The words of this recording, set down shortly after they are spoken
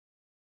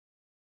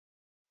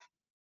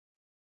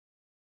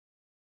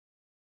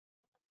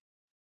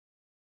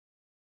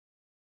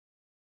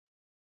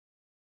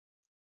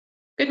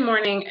Good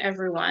morning,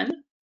 everyone.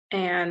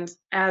 And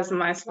as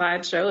my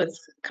slideshow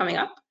is coming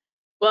up,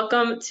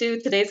 welcome to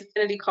today's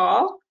Affinity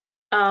call,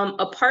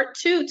 a part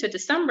two to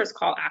December's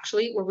call,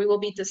 actually, where we will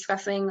be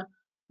discussing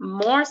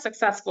more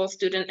successful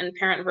student and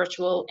parent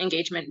virtual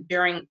engagement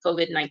during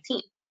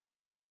COVID-19.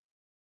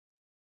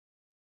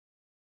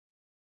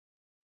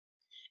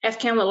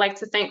 FCAN would like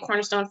to thank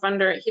Cornerstone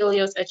funder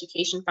Helios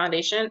Education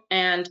Foundation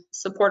and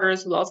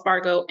supporters Wells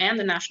Fargo and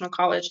the National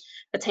College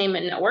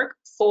Attainment Network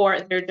for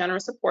their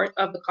generous support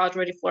of the College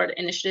Ready Florida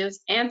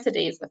initiatives and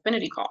today's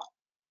Affinity call.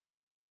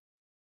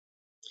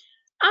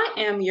 I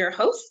am your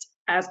host,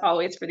 as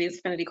always, for these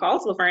Affinity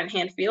calls, Laverne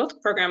Handfield,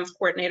 Programs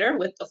Coordinator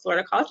with the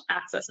Florida College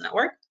Access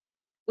Network.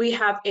 We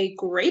have a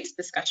great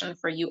discussion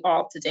for you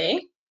all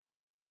today.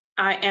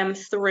 I am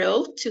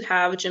thrilled to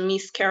have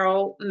Jamise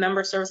Carroll,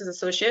 Member Services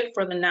Associate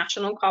for the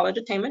National College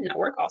Attainment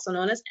Network, also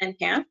known as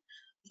NCAN,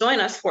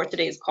 join us for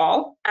today's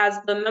call. As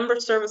the Member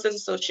Services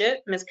Associate,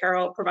 Ms.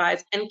 Carroll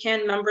provides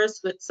NCAN members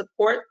with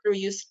support through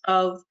use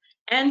of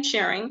and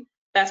sharing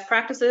best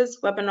practices,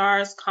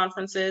 webinars,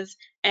 conferences,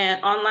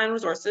 and online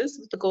resources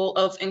with the goal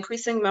of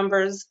increasing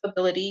members'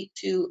 ability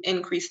to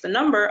increase the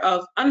number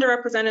of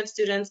underrepresented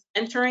students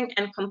entering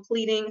and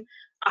completing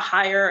a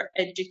higher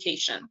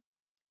education.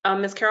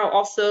 Ms. Carroll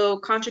also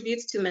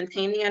contributes to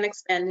maintaining and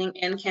expanding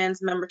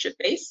NCAN's membership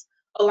base,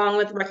 along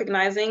with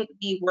recognizing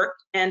the work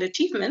and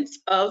achievements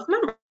of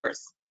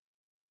members.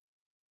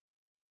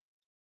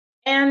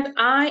 And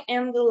I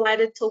am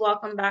delighted to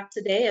welcome back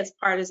today, as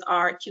part of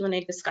our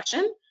Q&A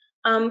discussion,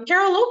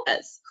 Carol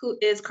Lopez, who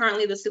is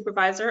currently the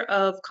supervisor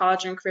of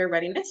college and career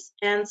readiness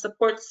and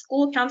supports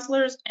school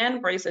counselors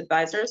and BRACE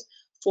advisors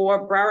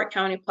for Broward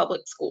County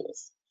Public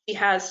Schools. She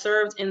has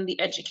served in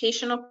the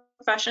educational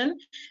profession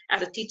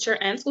as a teacher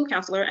and school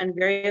counselor and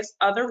various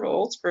other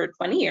roles for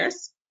 20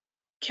 years.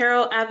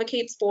 Carol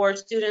advocates for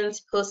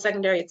students'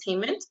 post-secondary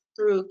attainment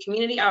through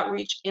community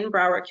outreach in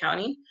Broward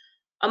County.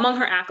 Among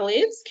her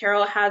accolades,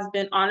 Carol has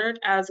been honored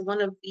as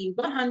one of the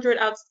 100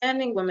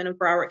 Outstanding Women of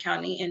Broward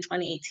County in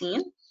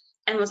 2018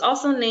 and was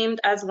also named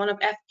as one of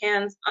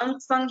FCAN's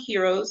unsung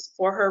heroes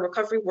for her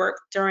recovery work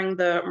during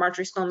the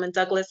Marjorie Stoneman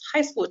Douglas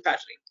High School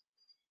tragedy.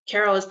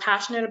 Carol is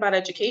passionate about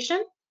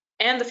education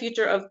and the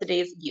future of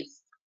today's youth.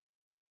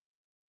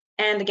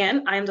 And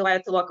again, I am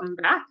delighted to welcome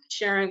back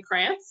Sharon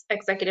Krantz,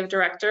 Executive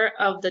Director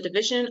of the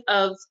Division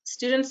of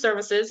Student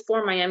Services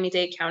for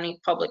Miami-Dade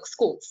County Public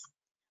Schools.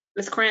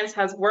 Ms. Krantz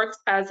has worked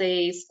as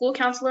a school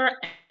counselor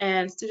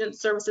and Student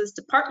Services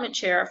Department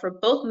Chair for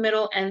both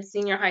middle and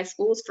senior high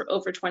schools for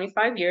over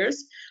 25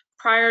 years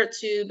prior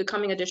to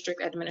becoming a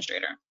district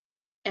administrator.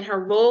 In her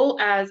role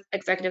as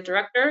Executive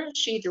Director,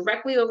 she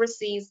directly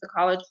oversees the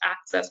College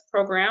Access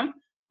Program,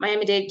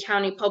 Miami-Dade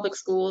County Public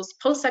Schools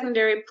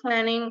Post-Secondary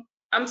Planning,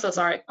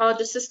 College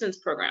Assistance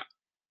Program,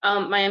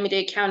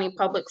 Miami-Dade County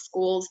Public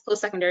Schools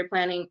Post-Secondary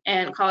Planning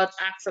and College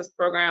Access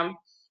Program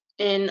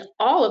in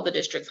all of the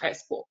district's high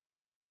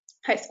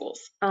schools.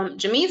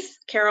 Jamise,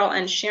 Carol,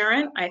 and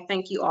Sharon, I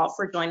thank you all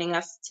for joining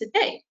us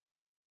today.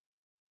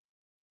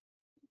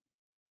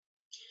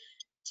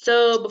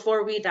 So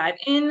before we dive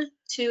into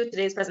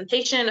today's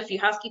presentation, a few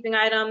housekeeping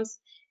items.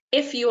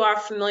 If you are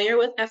familiar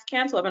with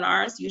FCAN's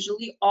webinars,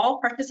 usually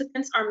all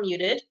participants are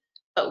muted,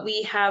 but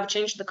we have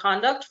changed the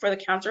conduct for the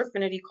Counselor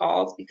Affinity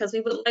calls because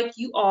we would like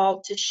you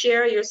all to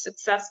share your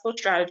successful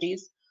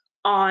strategies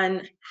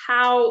on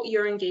how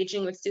you're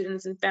engaging with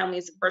students and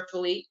families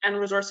virtually and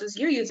resources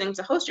you're using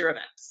to host your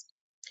events.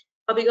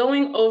 I'll be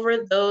going over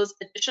those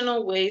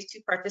additional ways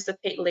to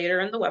participate later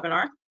in the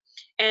webinar,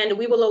 and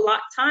we will allot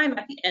time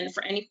at the end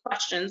for any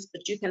questions,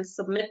 but you can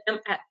submit them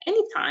at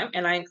any time,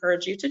 and I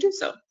encourage you to do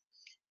so.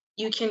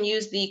 You can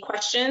use the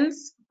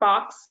questions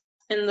box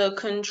in the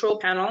control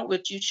panel,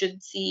 which you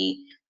should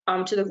see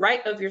to the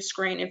right of your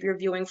screen if you're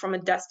viewing from a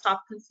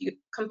desktop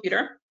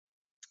computer.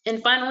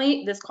 And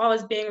finally, this call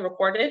is being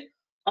recorded.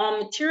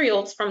 All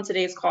materials from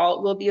today's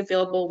call will be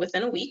available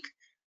within a week,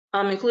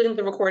 including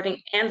the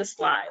recording and the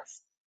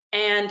slides.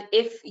 And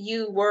if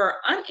you were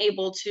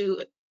unable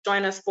to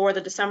join us for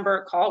the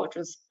December call, which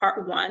was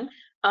part one,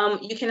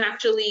 you can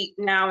actually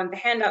now in the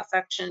handout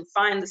section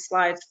find the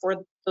slides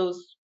for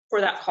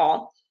that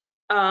call.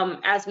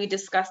 As we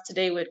discussed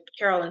today with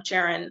Carol and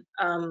Sharon,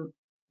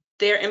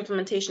 their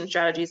implementation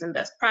strategies and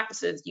best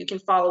practices, you can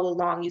follow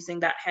along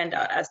using that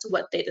handout as to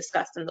what they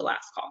discussed in the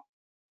last call.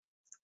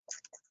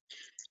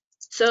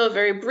 So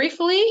very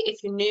briefly,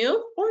 if you're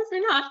new or if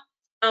you're not,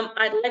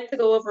 I'd like to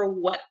go over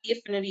what the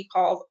Affinity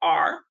calls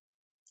are.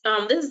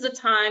 This is a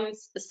time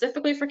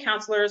specifically for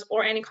counselors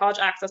or any college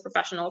access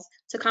professionals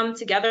to come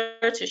together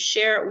to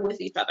share with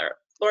each other.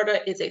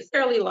 Florida is a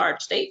fairly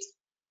large state.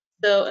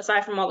 So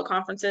aside from all the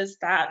conferences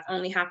that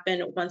only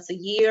happen once a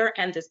year,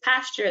 and this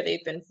past year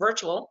they've been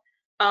virtual,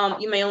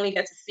 you may only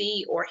get to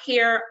see or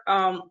hear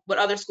what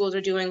other schools are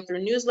doing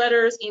through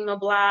newsletters, email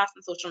blasts,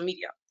 and social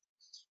media.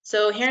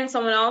 So hearing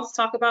someone else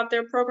talk about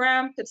their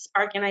program could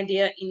spark an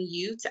idea in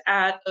you to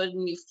add a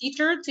new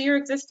feature to your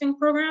existing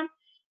program,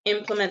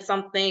 implement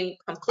something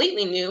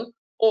completely new,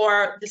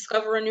 or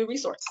discover a new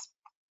resource.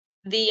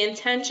 The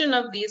intention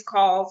of these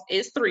calls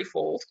is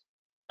threefold.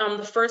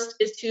 The first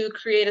is to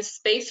create a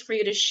space for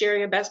you to share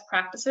your best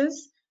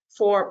practices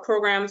for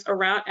programs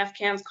around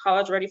FCAN's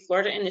College Ready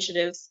Florida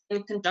initiatives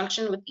in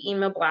conjunction with the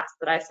email blast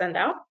that I send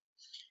out.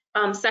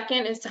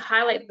 Second is to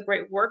highlight the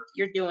great work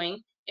you're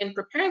doing in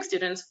preparing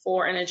students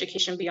for an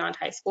education beyond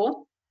high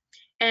school.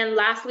 And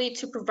lastly,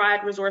 to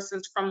provide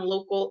resources from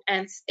local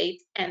and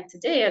state, and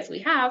today, as we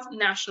have,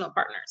 national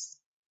partners.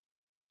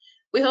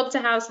 We hope to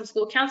have some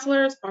school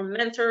counselors or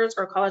mentors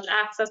or college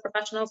access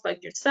professionals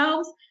like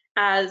yourselves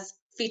as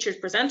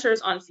featured presenters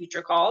on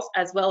future calls,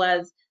 as well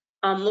as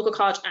local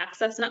college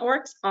access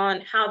networks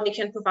on how they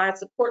can provide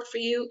support for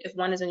you if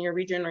one is in your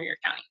region or your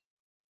county.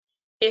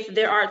 If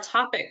there are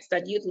topics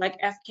that you'd like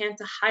FCAN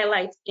to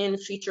highlight in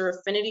future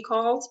Affinity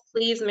calls,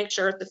 please make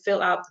sure to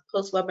fill out the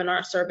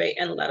post-webinar survey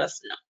and let us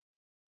know.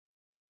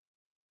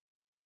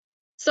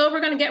 So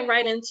we're going to get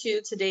right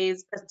into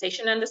today's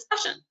presentation and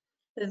discussion.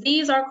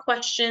 These are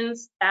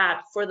questions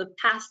that for the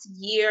past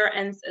year,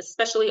 and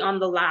especially on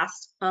the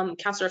last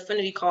Counselor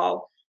Affinity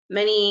call,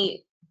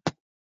 many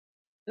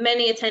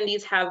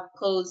attendees have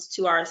posed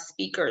to our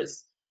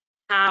speakers.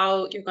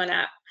 How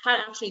to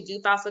actually do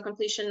FAFSA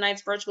completion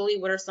nights virtually,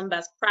 what are some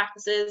best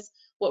practices,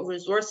 what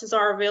resources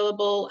are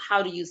available,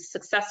 how do you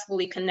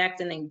successfully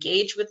connect and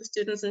engage with the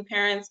students and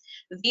parents.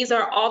 These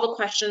are all the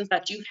questions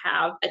that you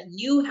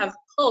have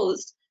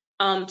posed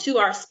to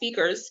our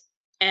speakers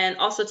and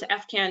also to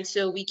FCAN,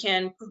 so we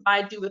can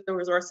provide you with the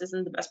resources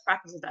and the best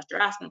practices that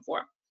you're asking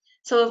for.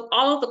 So of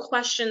all of the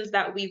questions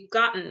that we've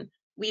gotten,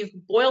 we've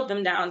boiled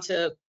them down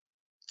to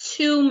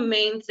two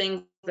main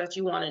things that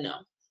you want to know.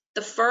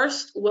 The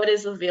first, what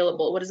is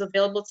available? What is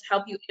available to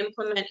help you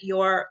implement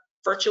your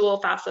virtual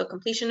FAFSA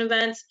completion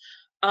events,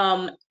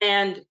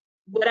 and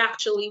what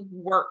actually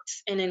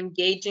works in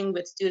engaging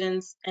with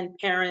students and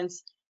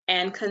parents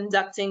and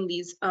conducting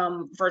these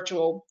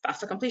virtual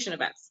FAFSA completion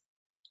events.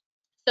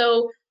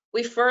 So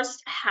we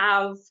first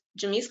have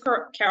Janice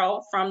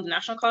Carroll from the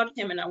National College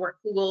Attainment Network,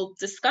 who will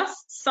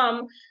discuss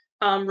some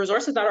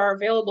resources that are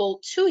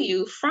available to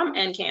you from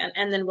NCAN,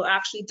 and then we'll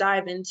actually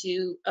dive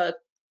into a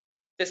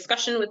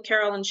discussion with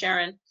Carol and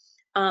Sharon,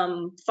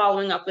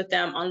 following up with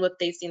them on what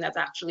they've seen that's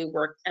actually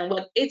worked and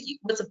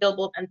what's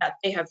available and that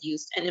they have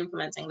used in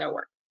implementing their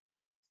work.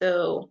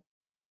 So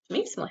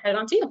Janice, we'll head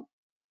on to you.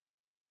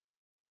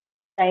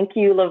 Thank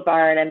you,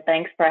 Laverne, and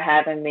thanks for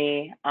having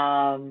me.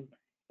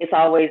 It's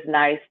always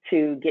nice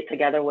to get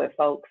together with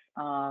folks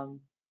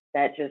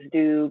that just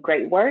do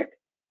great work,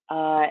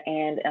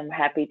 and I'm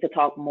happy to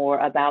talk more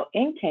about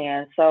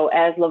NCAN. So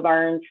as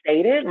Laverne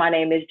stated, my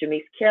name is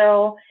Janice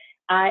Carroll.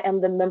 I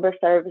am the Member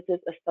Services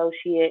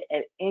Associate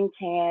at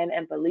NCAN,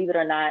 and believe it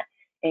or not,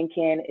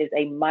 NCAN is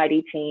a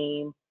mighty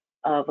team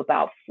of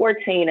about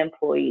 14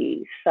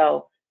 employees.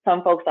 So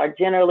some folks are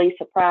generally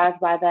surprised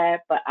by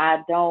that, but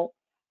I don't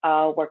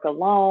work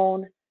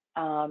alone,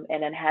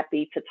 and I'm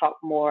happy to talk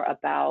more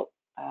about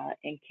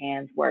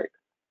NCAN's work.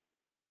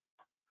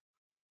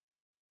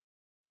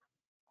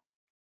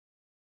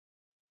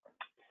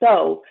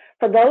 So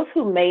for those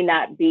who may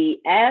not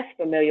be as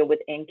familiar with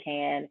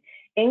NCAN,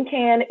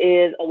 NCAN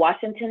is a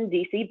Washington,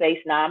 D.C.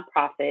 based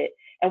nonprofit,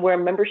 and we're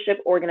a membership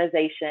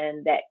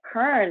organization that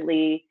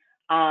currently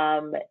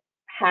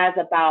has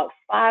about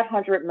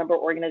 500 member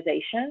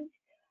organizations.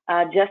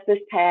 Just this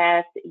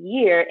past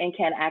year,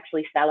 NCAN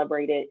actually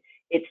celebrated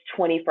its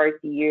 25th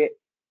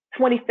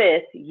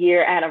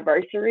year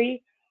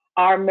anniversary.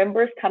 Our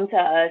members come to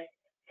us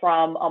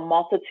from a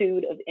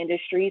multitude of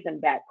industries and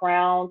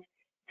backgrounds.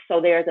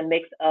 So there's a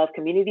mix of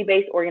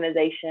community-based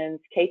organizations,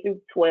 K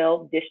through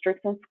 12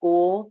 districts and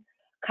schools,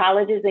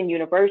 colleges and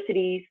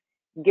universities,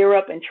 Gear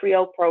Up and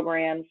Trio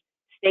programs,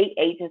 state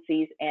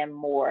agencies, and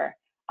more.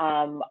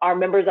 Our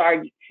members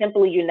are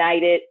simply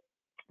united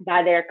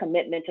by their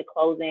commitment to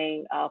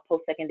closing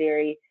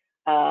post-secondary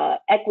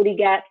equity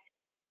gaps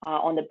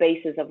on the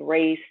basis of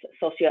race,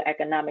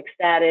 socioeconomic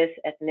status,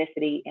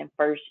 ethnicity, and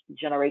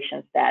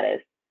first-generation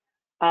status.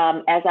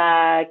 As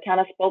I kind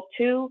of spoke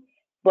to,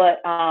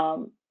 but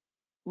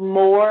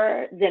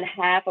more than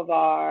half of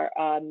our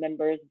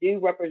members do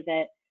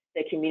represent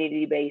the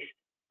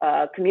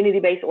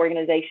community-based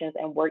organizations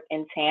and work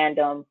in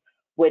tandem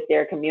with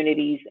their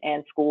communities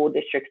and school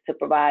districts to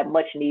provide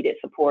much-needed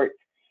support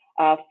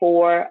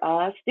for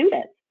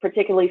students,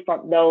 particularly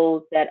from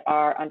those that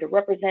are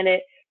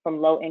underrepresented, from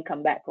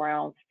low-income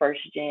backgrounds,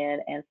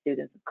 first-gen, and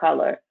students of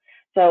color.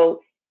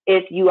 So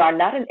if you are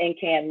not an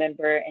NCAN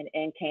member and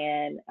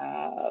NCAN,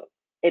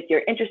 if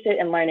you're interested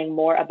in learning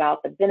more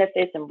about the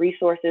benefits and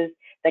resources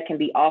that can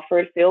be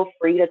offered, feel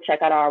free to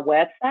check out our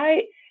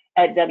website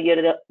at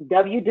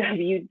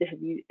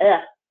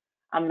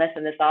I'm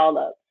messing this all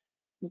up.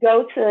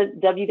 Go to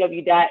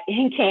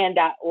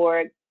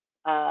www.ncan.org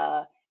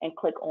and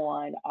click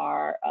on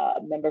our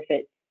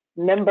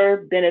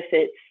member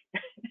benefits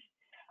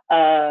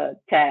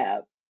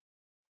tab.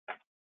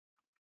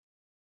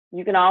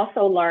 You can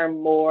also learn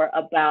more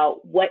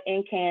about what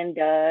NCAN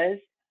does,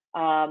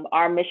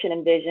 our mission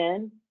and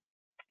vision.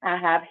 I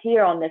have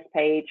here on this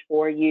page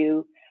for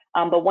you,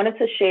 but wanted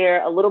to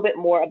share a little bit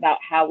more about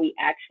how we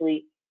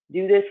actually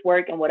do this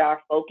work and what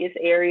our focus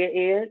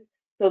area is.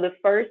 So the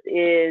first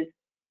is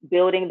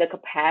building the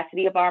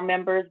capacity of our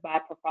members by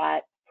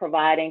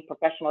providing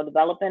professional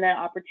development and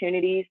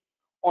opportunities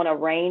on a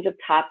range of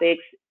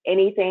topics,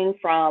 anything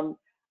from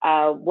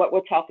what we're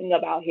talking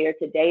about here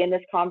today in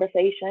this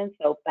conversation.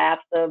 So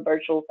FAFSA,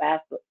 virtual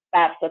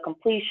FAFSA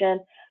completion,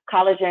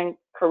 college and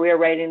career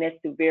readiness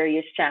through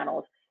various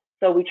channels.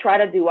 So we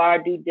try to do our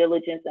due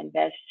diligence and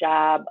best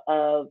job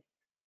of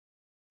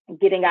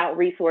getting out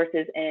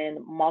resources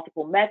in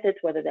multiple methods,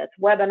 whether that's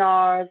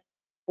webinars,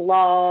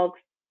 blogs,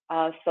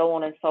 so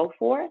on and so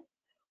forth.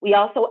 We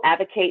also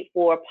advocate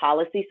for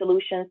policy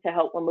solutions to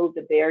help remove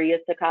the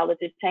barriers to college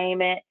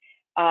attainment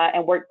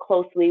and work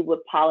closely with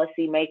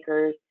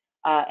policymakers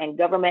and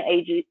government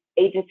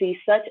agencies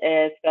such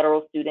as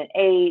federal student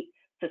aid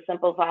to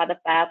simplify the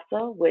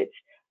FAFSA, which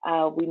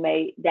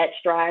that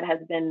stride has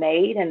been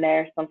made and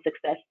there's some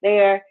success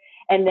there.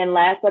 And then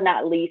last but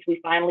not least, we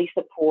finally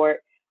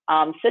support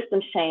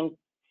systems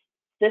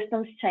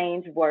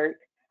change work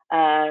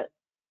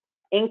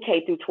in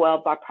K through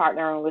 12 by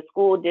partnering with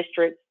school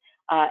districts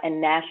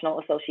and national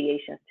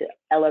associations to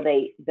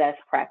elevate best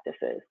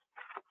practices.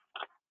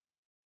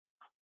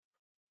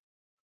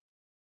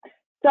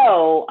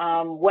 So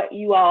what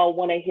you all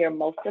want to hear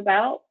most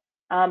about,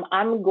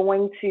 I'm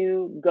going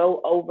to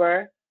go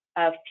over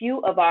a few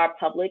of our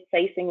public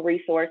facing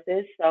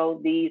resources.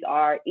 So these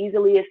are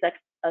easily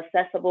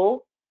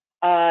accessible.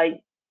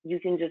 You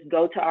can just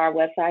go to our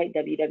website,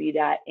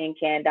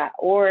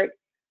 www.ncan.org.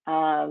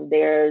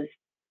 There's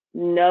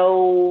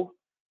no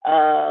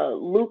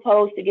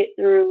loopholes to get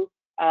through.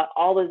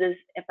 All of this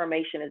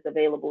information is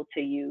available to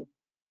you.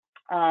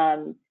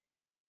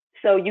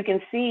 So you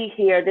can see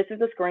here, this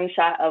is a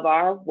screenshot of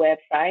our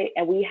website,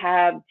 and we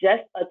have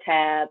just a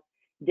tab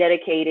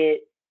dedicated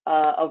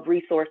of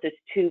resources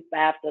to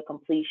FAFSA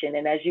completion.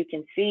 And as you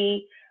can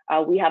see,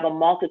 we have a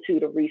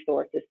multitude of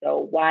resources.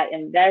 So why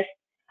invest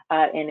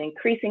in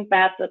increasing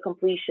FAFSA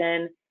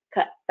completion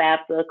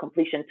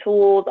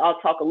tools. I'll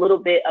talk a little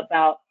bit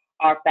about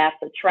our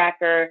FAFSA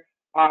tracker,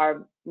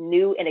 our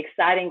new and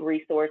exciting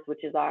resource,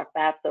 which is our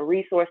FAFSA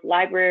resource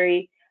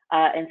library,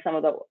 and some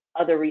of the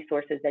other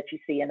resources that you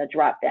see in the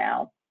drop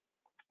down.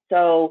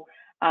 So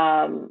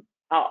I'll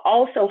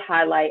also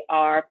highlight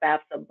our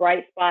FAFSA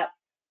Bright Spot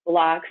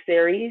blog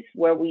series,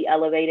 where we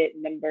elevated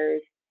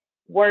members'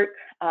 work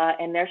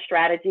and their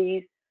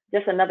strategies.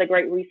 Just another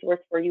great resource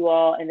for you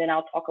all. And then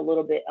I'll talk a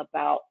little bit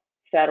about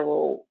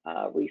federal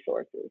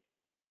resources.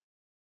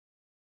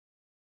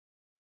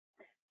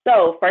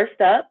 So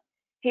first up,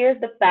 here's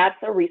the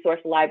FAFSA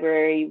resource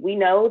library. We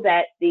know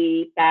that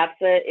the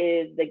FAFSA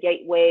is the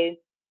gateway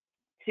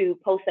to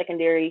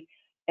post-secondary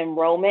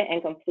enrollment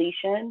and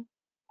completion.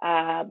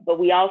 But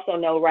we also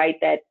know, right,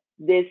 that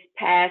this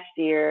past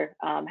year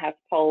has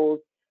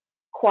posed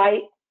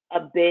quite a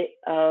bit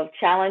of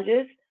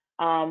challenges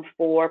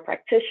for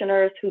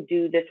practitioners who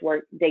do this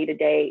work day to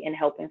day in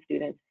helping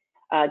students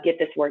get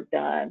this work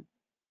done.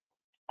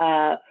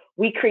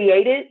 We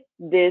created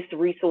this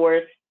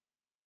resource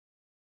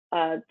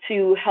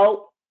to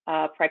help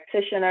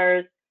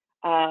practitioners,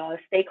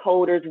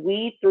 stakeholders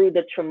weed through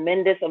the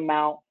tremendous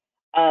amount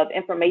of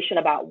information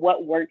about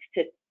what works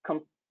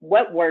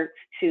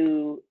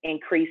to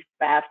increase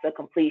FAFSA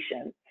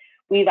completion.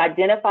 We've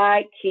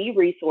identified key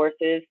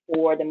resources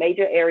for the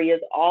major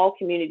areas all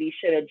communities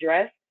should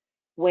address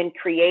when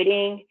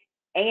creating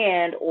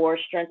and or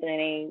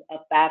strengthening a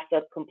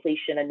FAFSA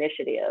completion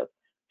initiative.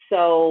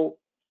 So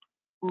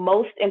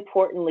most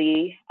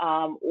importantly,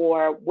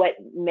 or what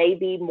may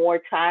be more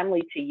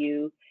timely to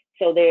you,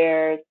 so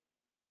there's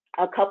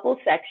a couple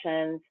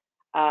sections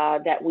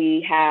that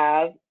we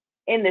have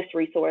in this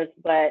resource,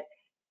 but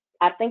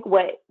I think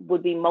what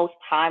would be most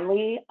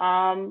timely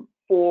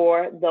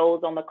for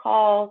those on the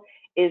call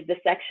is the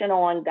section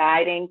on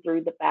guiding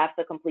through the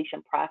FAFSA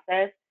completion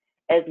process,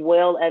 as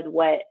well as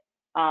what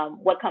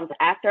comes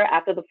after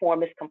the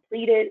form is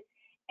completed.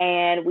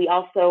 And we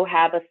also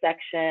have a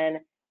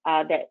section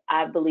that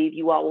I believe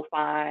you all will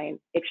find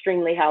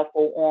extremely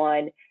helpful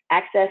on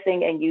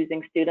accessing and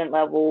using student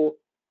level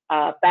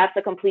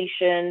FAFSA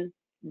completion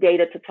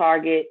data to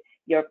target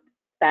your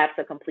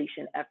FAFSA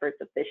completion efforts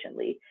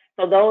efficiently.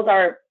 So those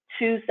are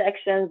two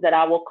sections that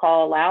I will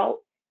call out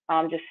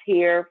just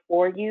here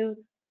for you,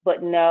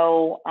 but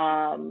no,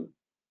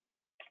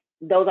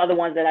 those are the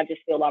ones that I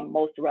just feel are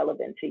most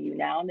relevant to you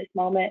now in this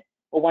moment.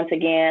 But once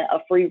again, a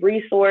free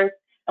resource.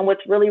 And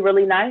what's really,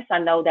 really nice, I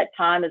know that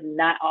time is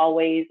not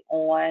always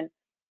on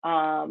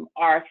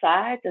our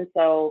sides. And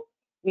so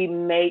we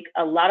make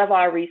a lot of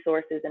our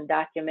resources and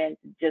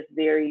documents just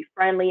very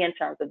friendly in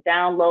terms of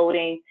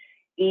downloading,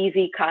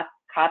 easy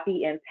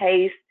copy and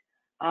paste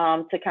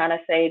to kind of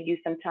save you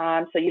some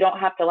time. So you don't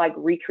have to like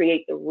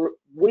recreate the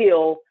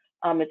wheel.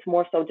 It's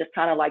more so just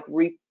kind of like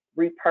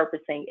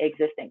repurposing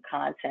existing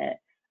content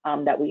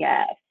that we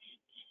have.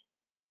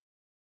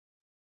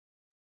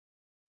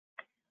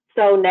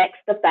 So next,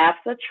 the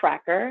FAFSA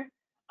tracker,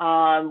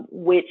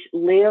 which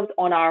lives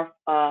on our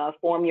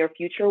Form Your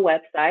Future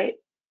website.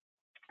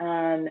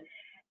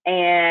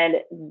 And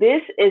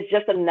this is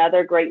just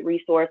another great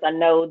resource. I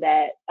know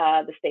that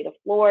the state of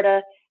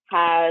Florida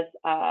has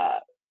a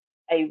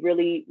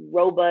really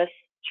robust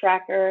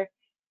tracker.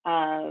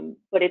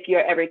 But if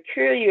you're ever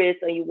curious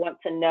or you want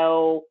to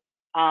know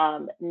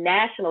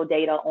national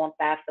data on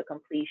FAFSA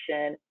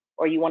completion,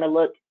 or you want to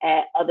look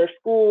at other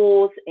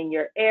schools in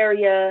your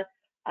area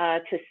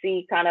to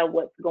see kind of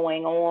what's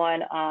going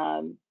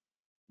on,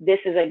 this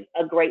is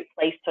a great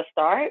place to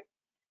start.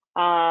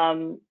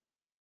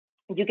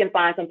 You can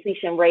find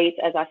completion rates,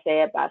 as I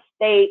said, by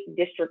state,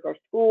 district, or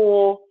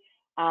school.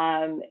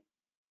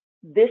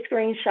 This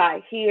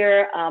screenshot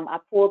here, I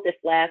pulled this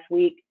last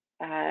week,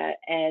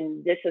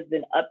 and this has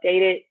been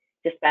updated.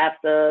 Just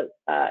FAFSA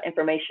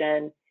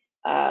information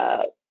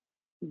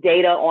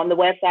data on the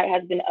website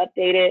has been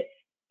updated,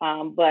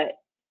 but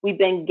we've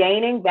been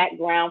gaining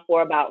background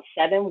for about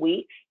 7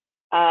 weeks.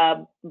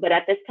 But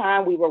at this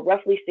time, we were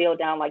roughly still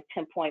down like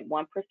 10.1%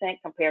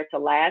 compared to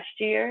last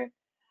year.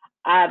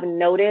 I've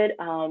noted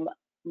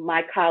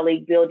my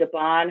colleague Bill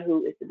DeBon,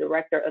 who is the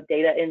Director of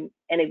Data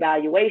and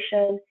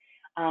Evaluation,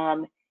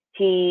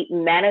 he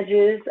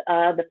manages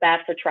the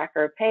FAFSA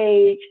Tracker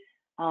page,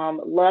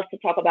 loves to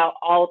talk about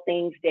all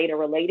things data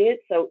related.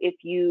 So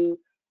if you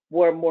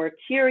were more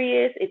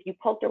curious, if you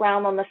poked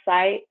around on the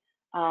site,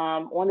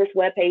 on this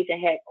webpage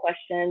and had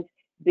questions,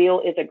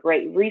 Bill is a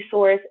great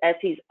resource, as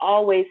he's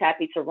always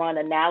happy to run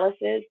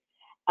analysis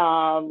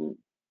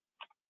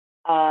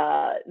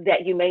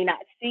that you may not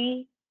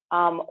see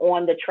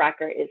on the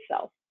tracker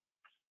itself.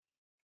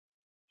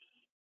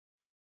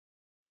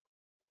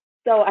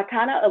 So I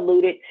kind of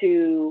alluded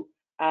to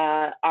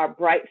our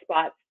Bright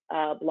Spots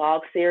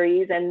blog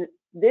series, and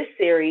this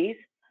series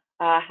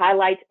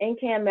highlights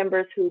NCAN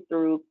members who,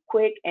 through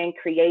quick and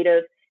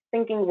creative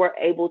thinking, were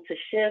able to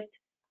shift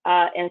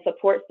and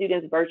support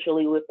students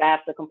virtually with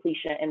FAFSA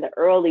completion in the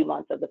early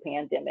months of the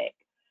pandemic.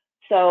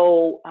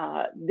 So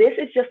this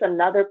is just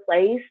another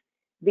place.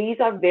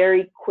 These are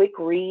very quick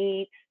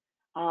reads,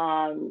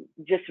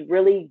 just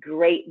really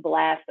great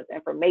blast of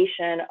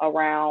information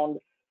around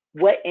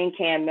what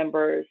NCAN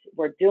members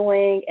were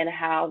doing and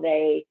how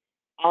they,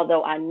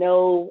 although I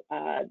know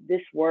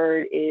this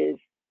word is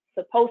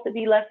supposed to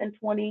be less than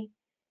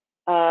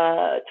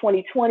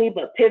 2020,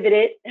 but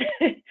pivoted,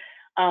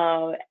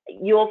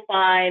 you'll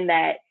find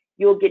that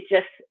you'll get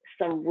just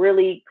some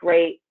really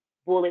great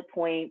bullet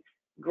points,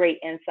 great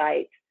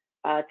insights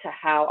to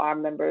how our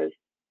members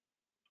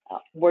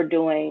were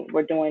doing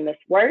this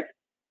work.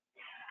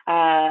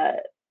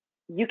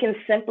 You can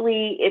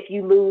simply, if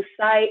you lose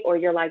sight or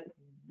you're like,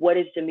 what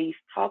is Jamise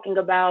talking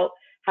about?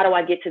 How do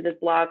I get to this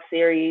blog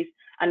series?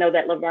 I know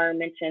that Laverne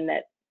mentioned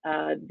that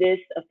this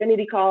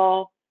Affinity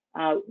call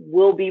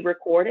will be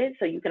recorded,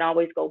 so you can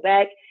always go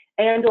back.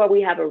 And or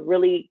we have a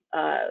really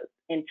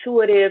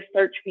intuitive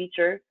search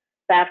feature,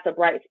 FAFSA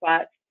Bright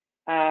Spots.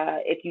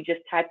 If you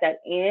just type that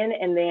in,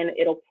 and then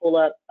it'll pull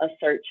up a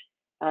search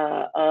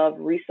of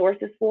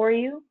resources for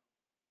you.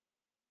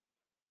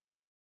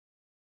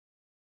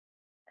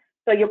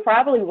 So you're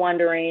probably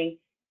wondering,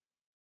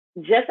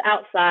 just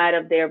outside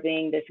of there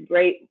being this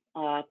great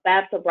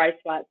FAFSA Bright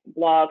Spots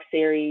blog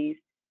series,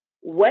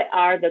 what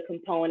are the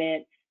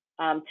components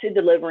to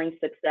delivering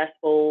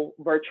successful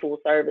virtual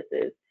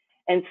services?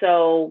 And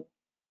so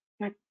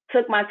I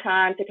took my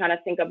time to kind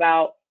of think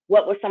about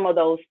what were some of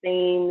those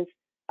themes,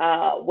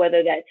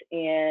 whether that's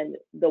in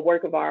the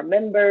work of our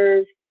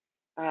members,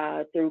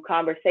 through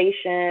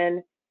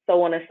conversation,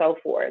 so on and so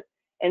forth.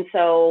 And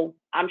so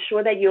I'm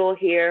sure that you'll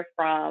hear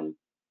from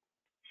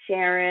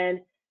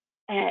Sharon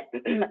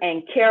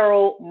and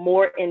Carol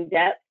more in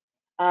depth,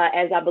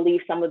 as I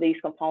believe some of these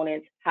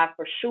components have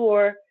for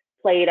sure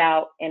played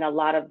out in a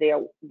lot of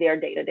their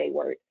day-to-day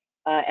work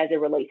as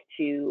it relates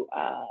to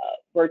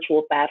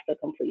virtual FAFSA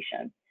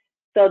completion.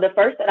 So the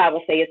first that I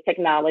will say is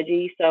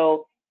technology.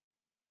 So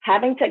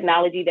having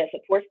technology that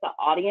supports the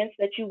audience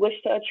that you wish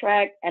to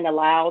attract and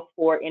allows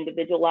for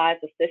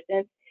individualized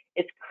assistance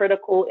is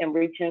critical in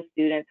reaching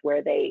students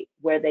where they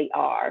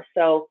are.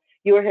 So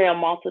you'll hear a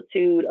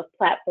multitude of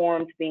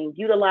platforms being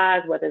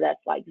utilized, whether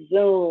that's like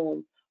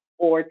Zoom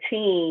or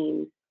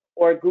Teams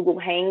or Google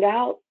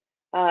Hangouts.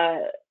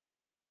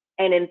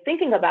 And in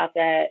thinking about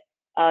that,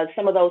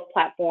 some of those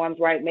platforms,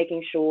 right,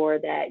 making sure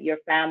that your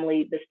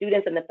family, the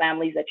students and the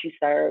families that you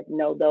serve,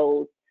 know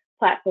those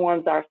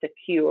platforms are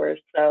secure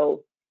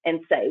and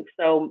safe.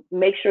 So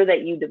make sure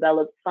that you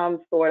develop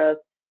some sort of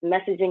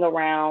messaging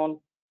around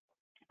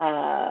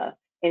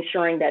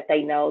ensuring that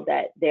they know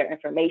that their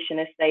information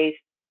is safe,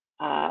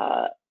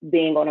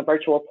 being on a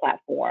virtual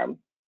platform.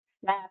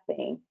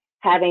 Staffing,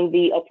 having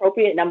the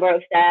appropriate number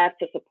of staff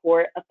to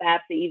support a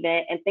FAFSA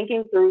event, and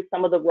thinking through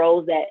some of the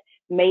roles that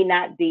may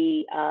not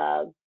be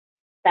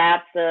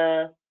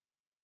FAFSA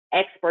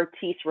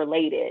expertise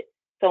related.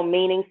 So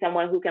meaning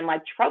someone who can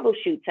like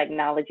troubleshoot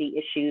technology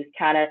issues,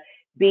 kind of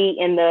be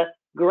in the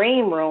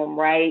green room,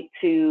 right,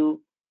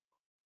 to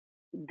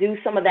do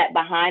some of that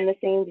behind the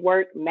scenes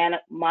work,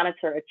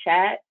 monitor a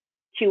chat,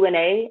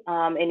 Q&A,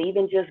 and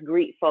even just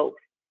greet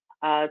folks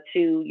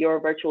to your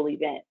virtual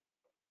event.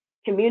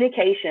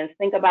 Communications,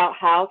 think about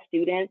how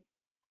students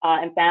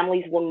and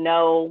families will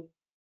know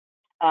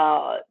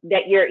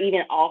that you're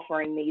even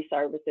offering these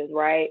services,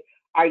 right?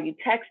 Are you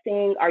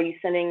texting? Are you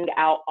sending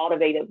out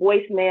automated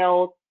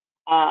voicemails?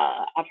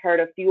 I've heard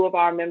a few of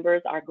our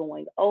members are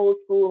going old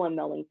school and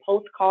mailing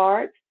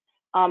postcards.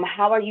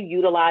 How are you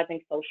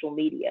utilizing social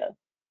media?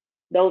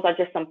 Those are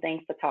just some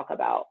things to talk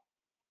about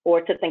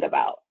or to think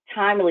about.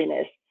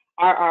 Timeliness.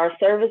 Are our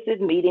services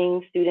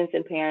meeting students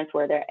and parents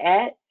where they're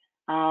at?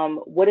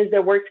 What is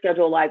their work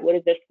schedule like? What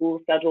is their school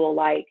schedule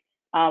like?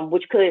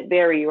 Which could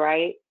vary,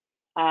 right?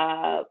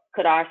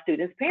 Could our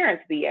students'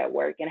 parents be at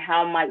work? And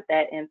how might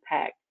that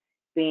impact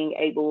being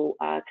able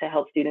to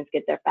help students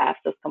get their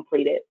FAFSAs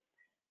completed?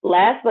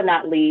 Last but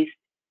not least,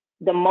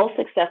 the most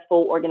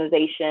successful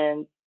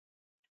organizations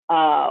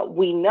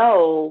we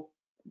know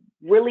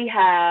really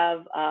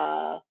have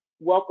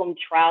welcomed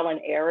trial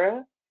and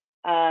error,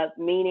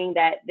 meaning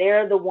that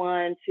they're the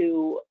ones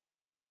who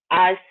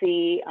I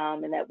see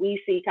and that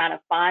we see kind of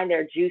find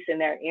their juice and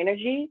their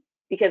energy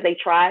because they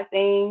try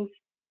things.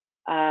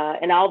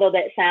 And although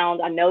that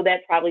sounds, I know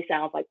that probably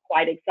sounds like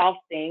quite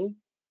exhausting,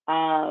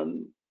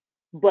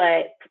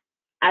 but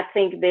I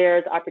think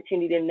there's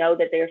opportunity to know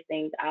that there's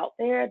things out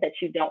there that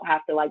you don't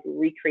have to like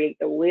recreate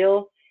the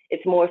wheel.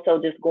 It's more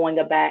so just going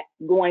back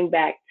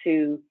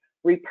to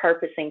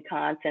repurposing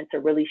content to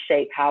really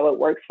shape how it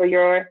works for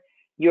your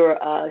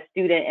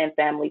student and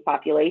family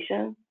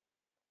population.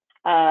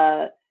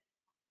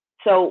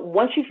 So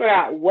once you figure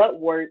out what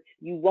works,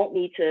 you won't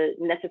need to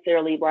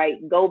necessarily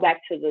go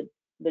back to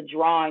the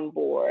drawing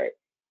board.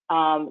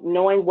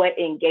 Knowing what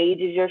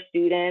engages your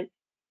students,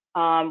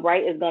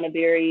 is going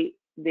to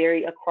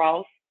vary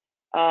across.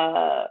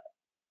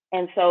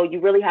 And so you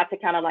really have to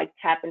kind of like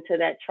tap into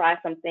that, try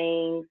some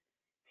things,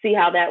 see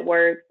how that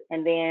works,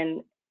 and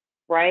then,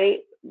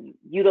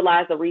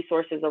 utilize the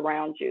resources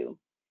around you.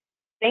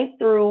 Think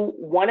through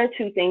one or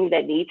two things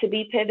that need to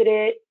be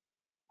pivoted,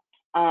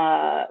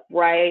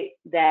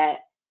 that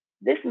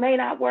this may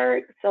not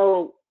work.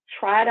 So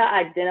try to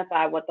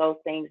identify what those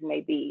things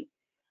may be.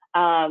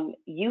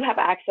 You have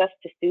access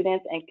to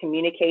students and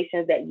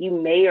communications that you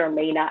may or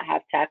may not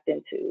have tapped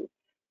into.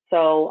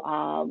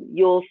 So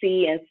you'll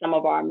see in some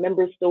of our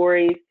member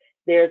stories,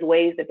 there's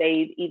ways that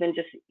they've even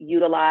just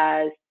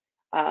utilized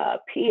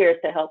peers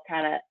to help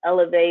kind of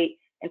elevate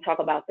and talk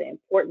about the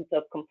importance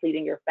of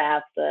completing your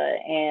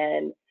FAFSA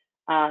and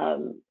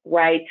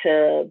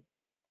to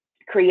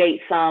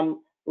create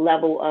some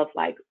level of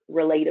like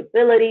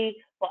relatability,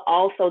 but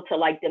also to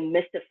like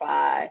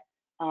demystify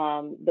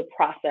the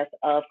process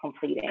of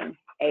completing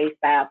a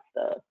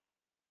FAFSA.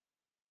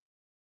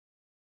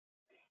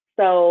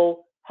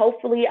 So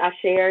hopefully I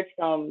shared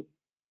some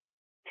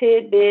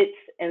tidbits,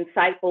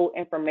 insightful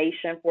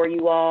information for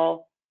you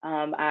all.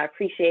 I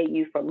appreciate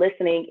you for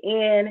listening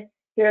in.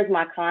 Here's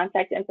my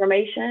contact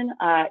information.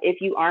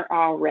 If you aren't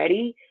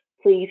already,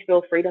 please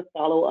feel free to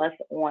follow us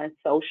on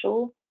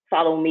social.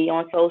 Follow me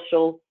on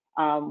social.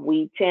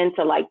 We tend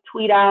to like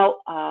tweet out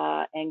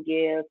and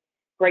give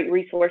great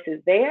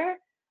resources there.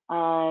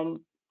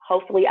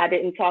 Hopefully I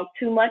didn't talk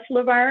too much,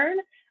 Laverne,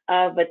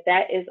 but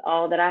that is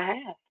all that I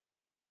have.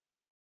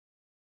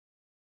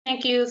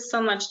 Thank you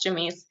so much,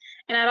 Jamise.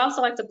 And I'd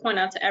also like to point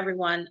out to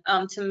everyone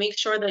to make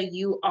sure that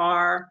you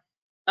are,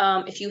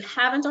 if you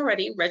haven't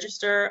already,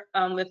 register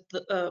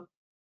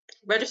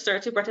register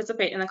to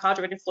participate in the College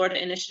Ready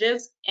Florida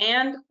initiatives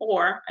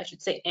or I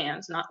should say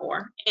not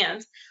or,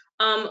 and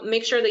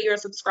make sure that you're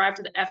subscribed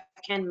to the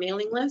FCAN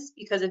mailing list,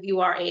 because if you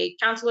are a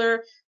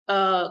counselor,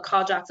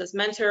 college access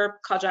mentor,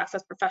 college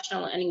access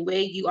professional in any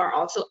way, you are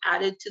also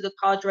added to the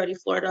College Ready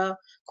Florida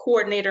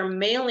coordinator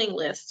mailing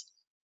list.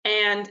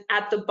 And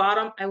at the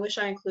bottom, I wish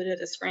I included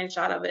a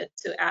screenshot of it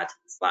to add to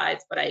the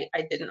slides, but I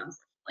didn't,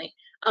 unfortunately.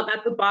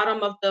 At the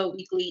bottom of the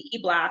weekly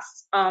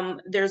e-blast,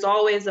 there's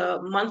always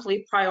a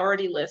monthly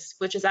priority list,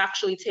 which is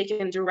actually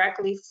taken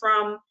directly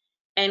from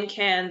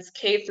NCAN's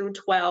K through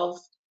 12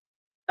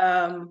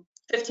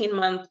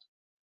 15-month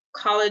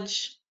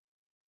college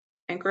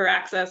and career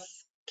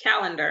access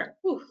calendar.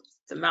 Whew,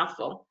 it's a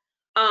mouthful.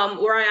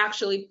 Where I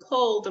actually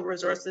pull the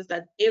resources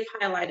that they've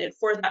highlighted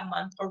for that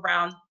month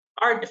around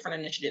our different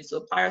initiatives. So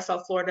Apply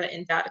Yourself Florida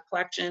in data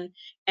collection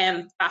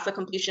and FAFSA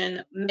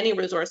completion. Many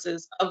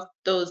resources of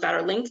those that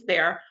are linked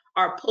there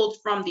are pulled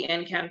from the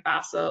NCAN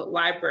FAFSA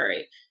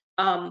library.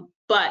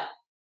 But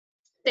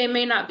they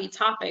may not be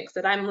topics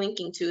that I'm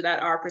linking to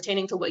that are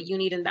pertaining to what you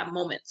need in that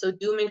moment. So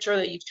do make sure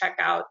that you check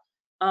out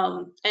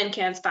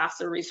NCAN's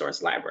FAFSA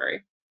resource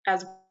library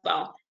as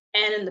well.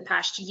 And in the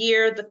past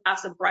year, the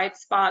FAFSA bright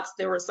spots,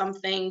 there were some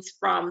things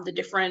from the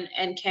different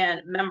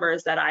NCAN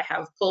members that I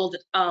have pulled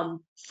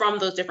from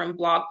those different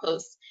blog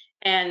posts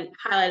and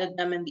highlighted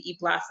them in the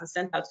e-blast and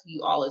sent out to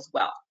you all as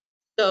well.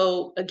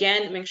 So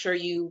again, make sure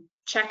you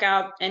check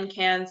out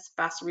NCAN's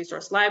FAFSA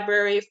resource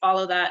library,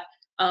 follow that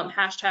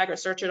hashtag or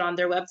search it on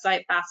their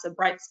website, FAFSA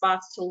bright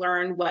spots, to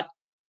learn what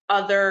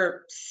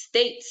other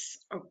states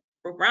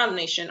around the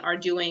nation are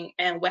doing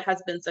and what has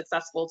been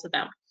successful to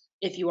them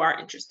if you are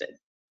interested.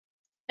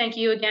 Thank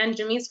you again,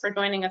 Jamise, for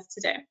joining us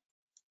today.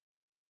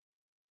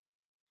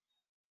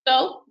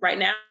 So right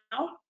now,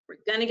 we're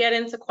going to get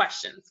into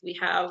questions. We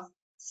have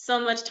so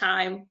much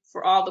time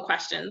for all the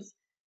questions.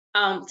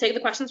 Take the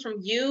questions from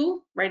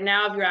you right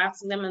now if you're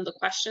asking them in the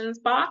questions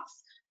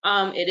box.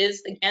 It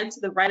is, again, to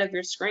the right of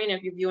your screen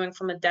if you're viewing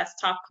from a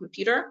desktop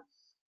computer.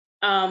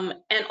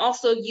 And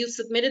also, you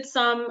submitted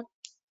some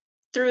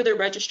through the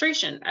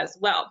registration as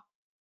well.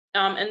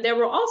 And there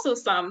were also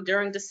some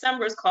during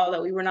December's call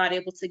that we were not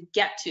able to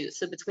get to.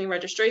 So between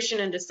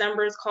registration and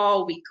December's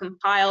call, we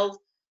compiled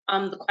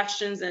the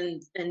questions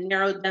and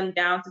narrowed them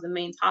down to the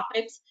main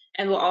topics.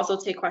 And we'll also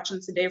take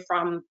questions today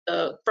from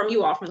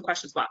you all from the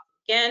questions box.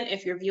 Again,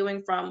 if you're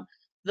viewing from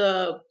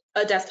a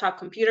desktop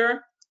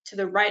computer, to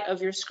the right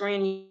of your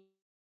screen,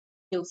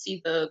 you'll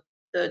see the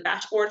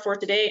dashboard for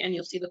today, and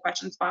you'll see the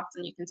questions box,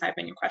 and you can type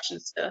in your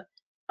questions to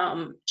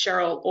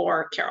Cheryl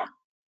or Carol.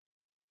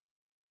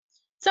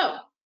 So,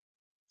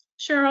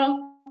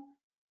 Cheryl,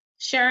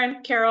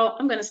 Sharon, Carol,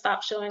 I'm going to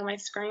stop showing my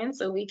screen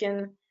so we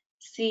can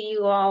see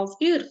you all's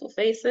beautiful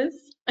faces.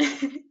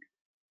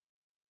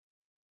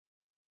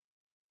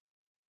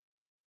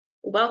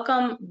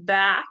 Welcome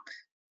back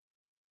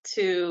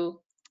to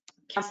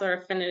Counselor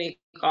Affinity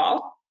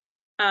Call.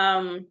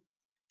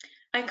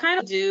 I kind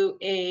of do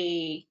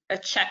a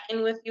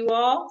check-in with you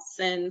all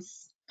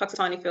since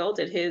Puxatawny Phil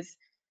did his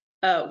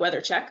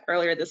weather check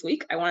earlier this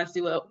week. I wanted to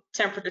do a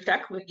temperature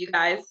check with you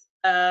guys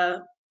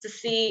to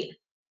see,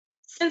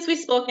 since we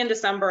spoke in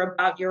December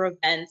about your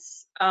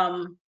events,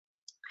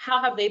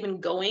 how have they been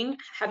going?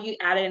 Have you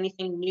added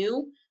anything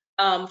new?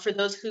 For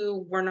those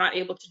who were not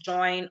able to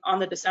join on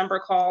the December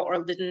call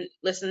or didn't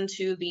listen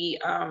to the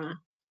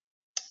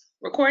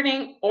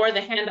recording or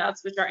the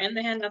handouts, which are in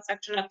the handout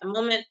section at the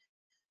moment,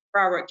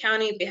 Broward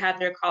County, they had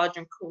their college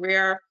and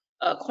career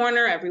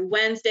corner every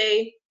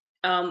Wednesday.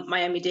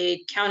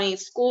 Miami-Dade County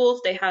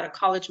schools, they had a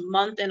college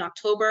month in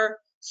October.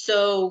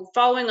 So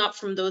following up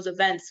from those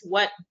events,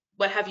 what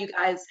have you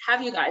guys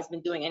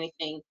been doing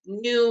anything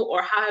new,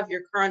 or how have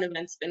your current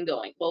events been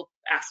going? We'll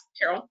ask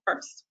Carol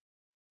first.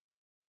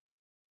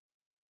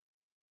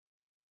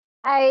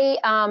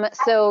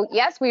 So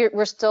yes,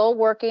 we're still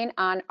working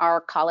on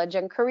our college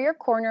and career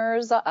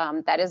corners.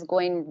 That is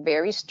going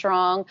very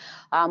strong.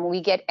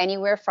 We get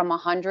anywhere from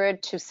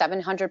 100 to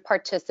 700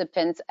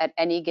 participants at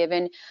any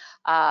given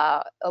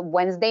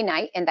Wednesday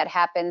night, and that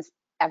happens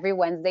every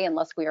Wednesday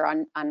unless we are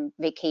on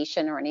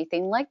vacation or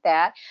anything like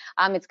that.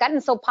 It's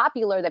gotten so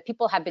popular that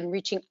people have been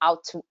reaching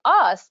out to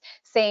us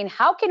saying,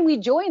 how can we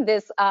join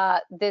this, how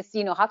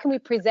can we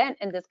present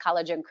in this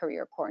college and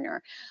career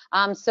corner?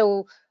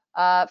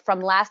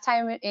 From last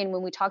time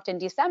when we talked in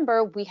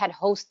December, we had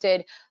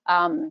hosted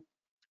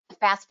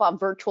FAFSA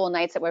virtual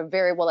nights that were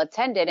very well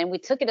attended, and we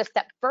took it a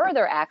step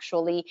further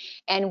actually,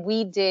 and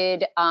we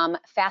did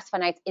FAFSA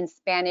nights in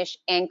Spanish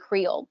and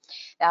Creole.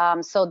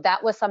 So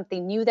that was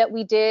something new that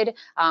we did.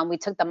 We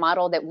took the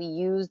model that we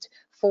used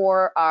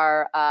for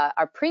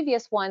our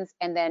previous ones,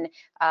 and then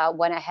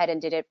went ahead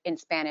and did it in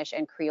Spanish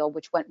and Creole,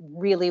 which went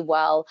really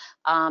well.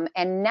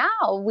 And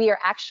now we are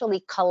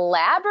actually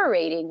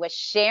collaborating with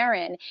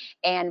Sharon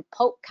and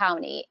Polk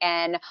County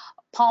and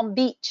Palm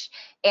Beach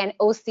and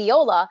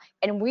Osceola,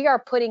 and we are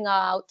putting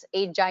out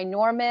a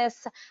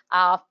ginormous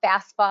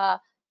FAFSA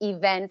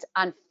event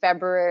on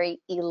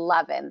February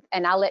 11th.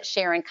 And I'll let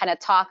Sharon kind of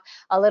talk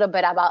a little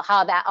bit about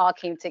how that all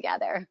came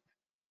together.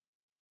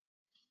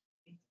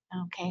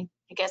 Okay,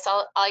 I guess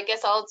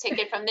I'll take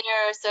it from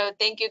there. So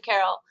thank you,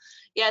 Carol.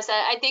 Yes,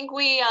 I think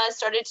we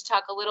started to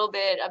talk a little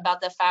bit about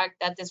the fact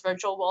that this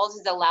virtual world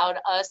has allowed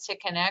us to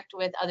connect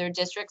with other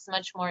districts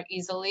much more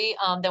easily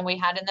than we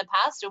had in the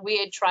past. We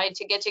had tried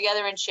to get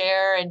together and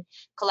share and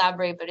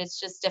collaborate, but it's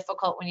just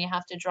difficult when you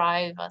have to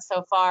drive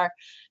so far.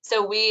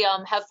 So we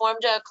have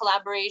formed a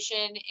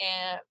collaboration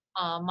in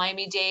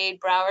Miami-Dade,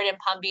 Broward, and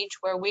Palm Beach,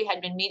 where we had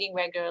been meeting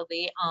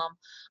regularly.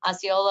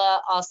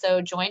 Osceola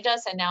also joined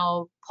us, and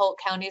now Polk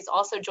County is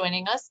also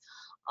joining us.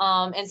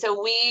 And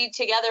so we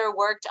together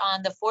worked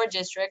on the 4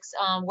 districts,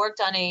 worked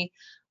on a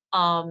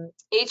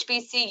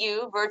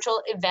HBCU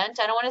virtual event.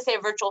 I don't want to say a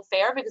virtual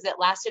fair because it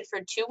lasted for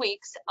 2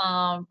 weeks.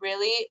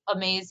 Really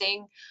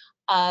amazing.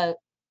 Palm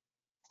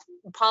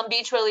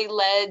Beach really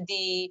led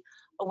the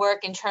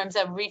work in terms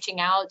of reaching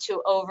out to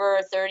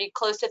over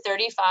close to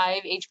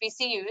 35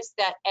 HBCUs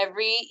that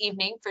every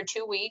evening for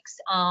 2 weeks,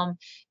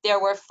 there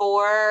were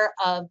 4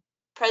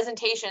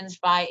 presentations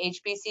by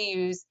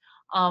HBCUs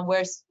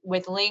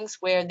with links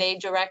where they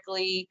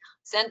directly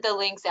sent the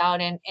links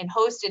out and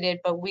hosted it,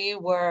 but we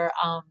were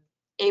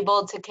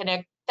able to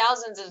connect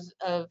thousands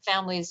of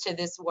families to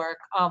this work.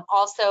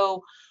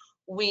 Also,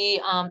 we,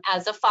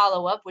 as a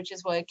follow-up, which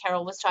is what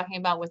Carol was talking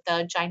about with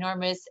the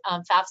ginormous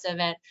FAFSA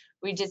event,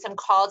 we did some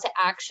call to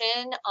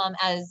action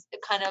as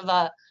kind of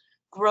a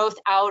growth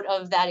out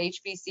of that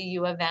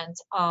HBCU event,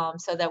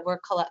 so that we're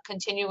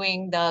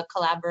continuing the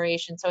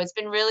collaboration. So it's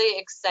been really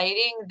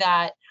exciting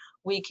that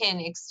we can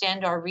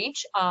extend our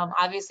reach.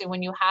 Obviously,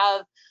 when you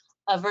have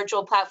a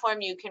virtual platform,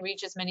 you can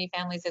reach as many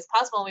families as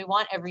possible. And we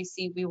want every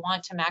seat. We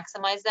want to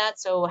maximize that.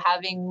 So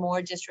having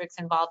more districts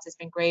involved has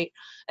been great.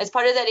 As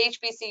part of that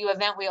HBCU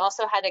event, we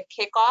also had a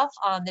kickoff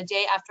on the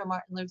day after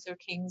Martin Luther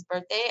King's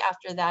birthday.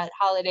 After that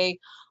holiday,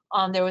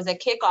 there was a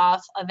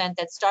kickoff event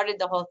that started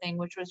the whole thing,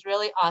 which was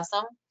really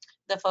awesome.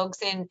 The folks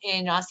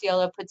in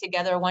Osceola put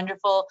together a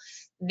wonderful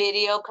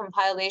video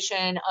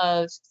compilation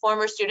of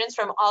former students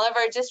from all of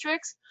our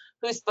districts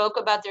who spoke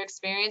about their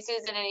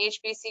experiences in an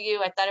HBCU.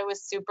 I thought it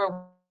was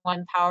super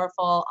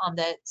powerful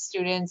that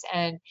students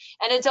and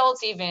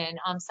adults even,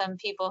 some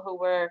people who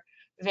were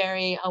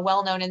very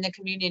well-known in the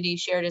community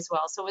shared as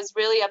well. So it was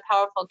really a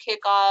powerful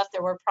kickoff.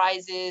 There were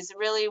prizes, a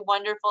really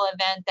wonderful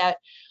event that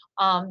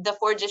the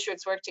 4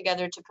 districts worked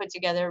together to put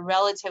together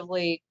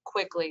relatively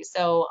quickly.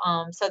 So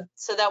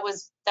so that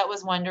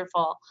was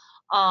wonderful.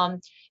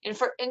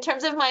 In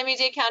terms of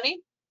Miami-Dade County,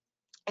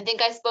 I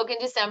think I spoke in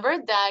December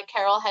that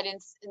Carol had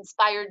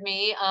inspired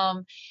me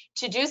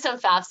to do some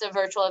FAFSA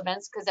virtual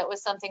events because that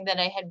was something that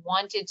I had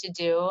wanted to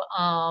do.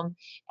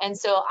 And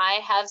so I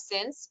have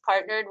since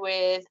partnered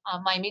with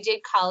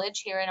Miami-Dade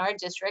College here in our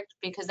district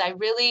because I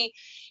really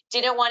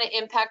didn't want to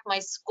impact my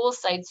school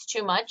sites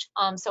too much.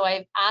 So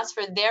I've asked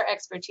for their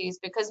expertise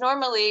because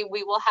normally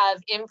we will have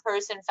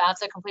in-person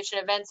FAFSA completion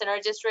events in our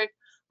district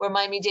where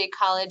Miami-Dade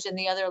College and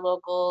the other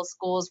local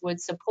schools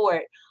would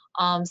support.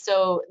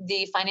 So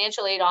the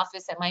financial aid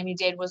office at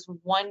Miami-Dade was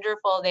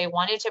wonderful. They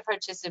wanted to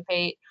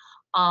participate.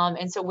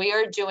 And so we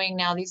are doing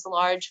now these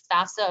large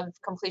FAFSA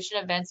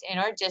completion events in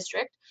our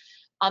district.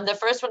 The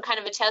first one, kind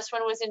of a test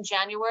one, was in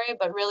January,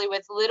 but really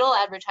with little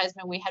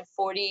advertisement, we had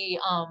 40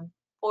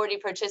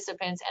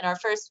 participants. And our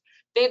first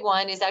big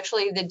one is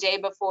actually the day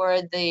before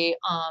the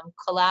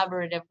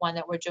collaborative one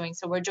that we're doing.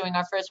 So we're doing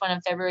our first one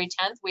on February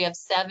 10th. We have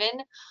 7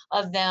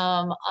 of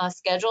them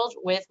scheduled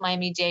with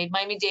Miami-Dade.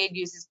 Miami-Dade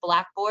uses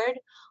Blackboard.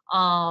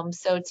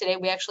 So today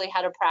we actually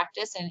had a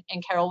practice,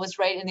 and Carol was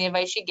right in the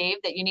advice she gave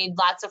that you need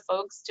lots of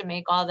folks to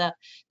make all the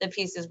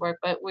pieces work,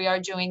 but we are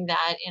doing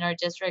that in our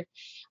district.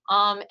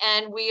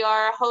 And we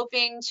are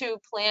hoping to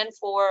plan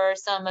for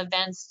some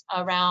events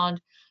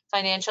around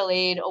financial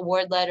aid,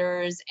 award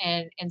letters,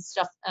 and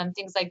stuff,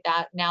 things like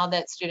that. Now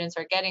that students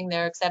are getting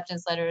their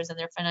acceptance letters and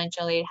their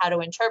financial aid, how to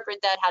interpret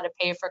that, how to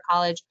pay for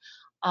college.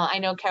 I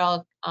know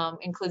Carol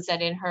includes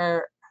that in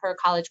her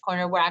college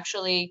corner. We're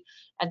actually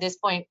at this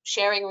point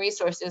sharing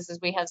resources as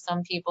we have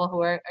some people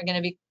who are going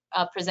to be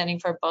presenting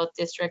for both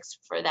districts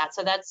for that.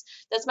 So that's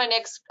my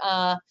next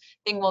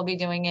thing we'll be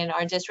doing in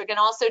our district, and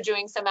also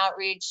doing some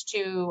outreach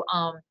to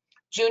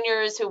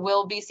juniors who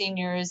will be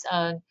seniors.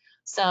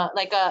 So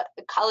like a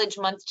college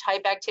month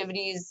type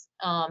activities,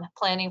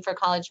 planning for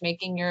college,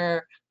 making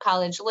your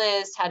college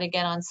list, how to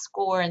get on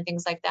score and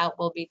things like that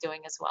we'll be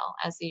doing as well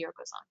as the year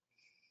goes on.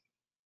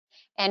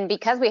 And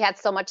because we had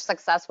so much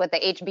success with the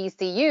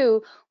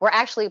HBCU, we're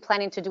actually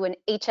planning to do an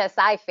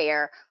HSI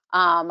fair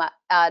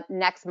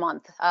next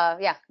month,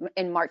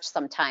 in March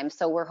sometime.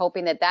 So we're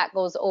hoping that that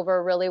goes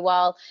over really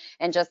well.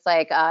 And just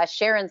like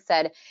Sharon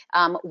said,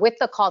 with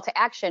the call to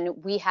action,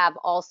 we have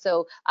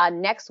also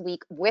next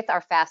week with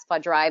our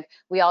FAFSA drive,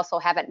 we also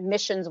have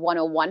Admissions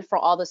 101 for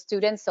all the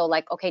students. So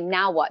like, okay,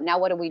 now what? Now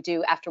what do we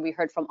do after we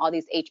heard from all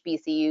these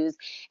HBCUs?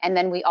 And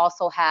then we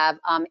also have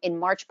in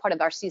March, part of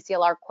our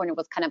CCLR corner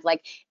was kind of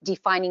like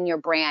defining your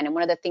brand. And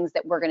one of the things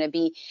that we're going to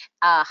be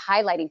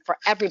highlighting for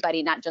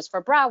everybody, not just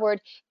for Broward,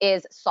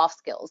 is soft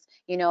skills.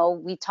 You know,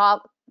 we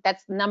talk,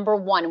 that's number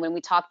one when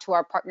we talk to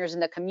our partners in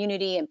the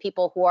community and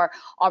people who are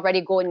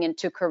already going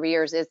into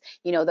careers is,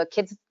 you know, the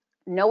kids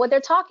know what they're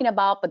talking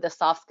about, but the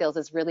soft skills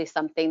is really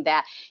something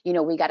that, you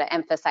know, we got to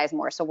emphasize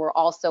more. So we're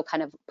also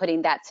kind of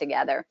putting that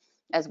together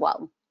as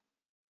well.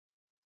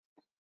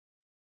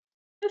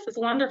 This is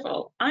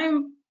wonderful.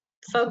 I'm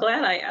so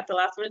glad I, at the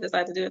last minute,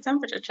 decided to do a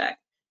temperature check.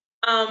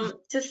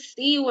 To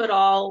see what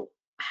all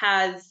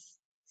has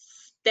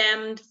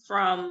stemmed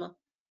from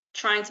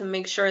trying to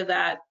make sure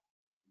that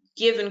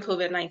given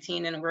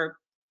COVID-19 and we're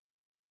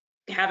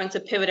having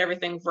to pivot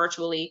everything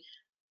virtually,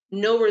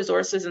 no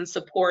resources and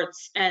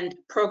supports and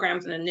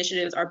programs and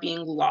initiatives are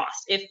being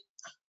lost. If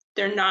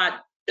they're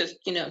not just,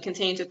 you know,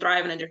 continuing to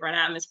thrive in a different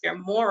atmosphere,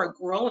 more are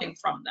growing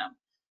from them,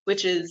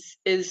 which is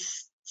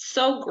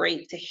so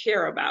great to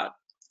hear about.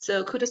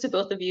 So kudos to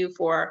both of you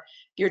for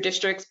your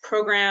district's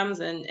programs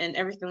and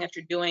everything that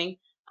you're doing.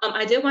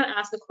 I did want to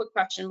ask a quick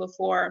question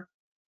before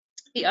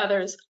the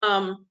others.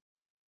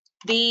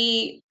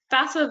 The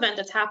FAFSA event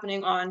that's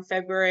happening on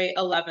February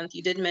 11th,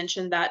 you did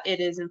mention that it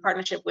is in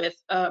partnership with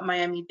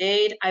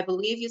Miami-Dade. I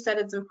believe you said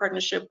it's in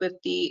partnership with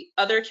the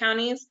other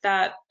counties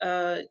that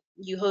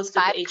you hosted the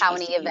HBCU.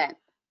 5-county event.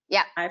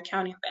 Yeah.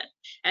 5-county event.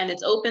 And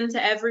it's open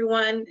to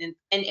everyone in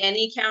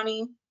any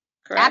county,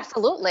 correct?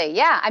 Absolutely.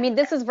 Yeah. I mean,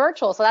 this is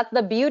virtual. So that's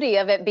the beauty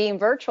of it being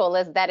virtual,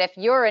 is that if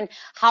you're in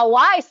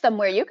Hawaii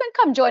somewhere, you can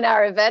come join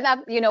our event.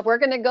 We're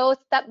going to go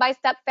step by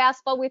step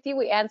FAFSA with you.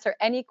 We answer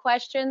any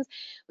questions.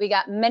 We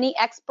got many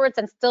experts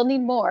and still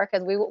need more,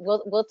 because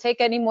we'll take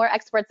any more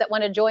experts that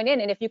want to join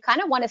in. And if you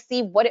kind of want to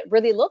see what it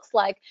really looks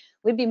like,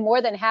 we'd be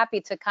more than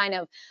happy to kind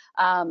of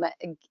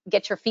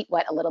get your feet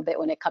wet a little bit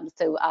when it comes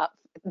to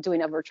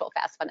doing a virtual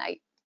FAFSA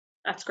night.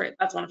 That's great.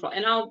 That's wonderful.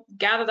 And I'll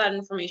gather that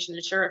information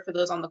and share it for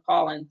those on the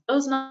call and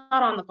those not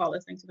on the call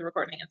listening to the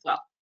recording as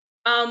well.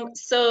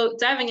 So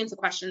diving into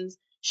questions,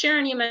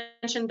 Sharon, you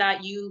mentioned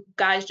that you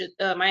guys just,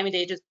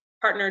 Miami-Dade just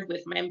partnered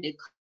with Miami-Dade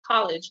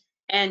College,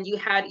 and you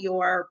had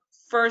your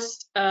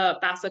first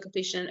FAFSA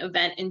completion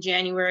event in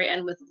January,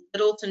 and with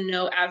little to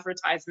no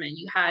advertisement,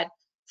 you had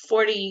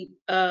 40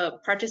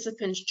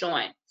 participants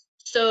join.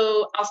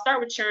 So I'll start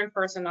with Sharon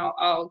first, and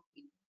I'll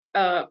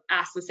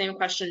ask the same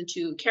question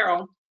to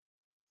Carol.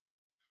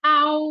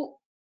 How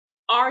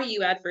are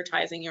you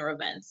advertising your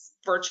events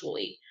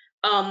virtually?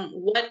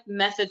 What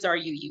methods are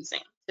you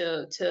using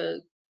to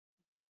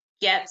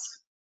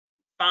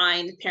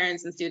find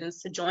parents and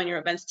students to join your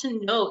events, to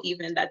know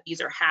even that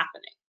these are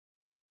happening?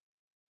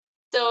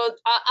 So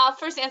I'll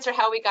first answer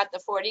how we got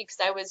the 40, because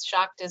I was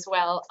shocked as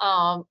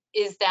well.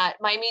 Is that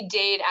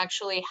Miami-Dade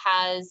actually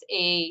has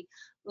a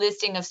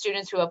listing of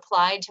students who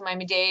applied to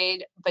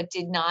Miami-Dade but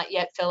did not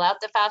yet fill out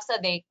the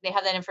FAFSA. They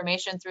have that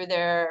information through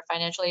their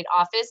financial aid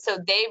office. So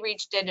they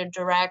reached in a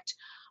direct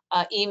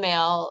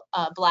email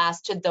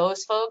blast to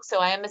those folks. So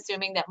I am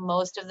assuming that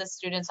most of the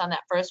students on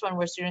that first one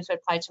were students who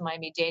applied to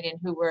Miami-Dade and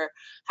who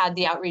had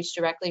the outreach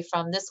directly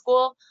from the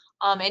school.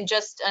 And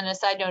just on a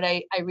side note,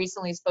 I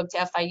recently spoke to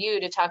FIU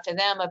to talk to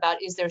them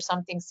about, is there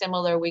something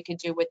similar we could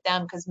do with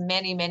them? Because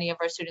many of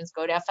our students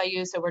go to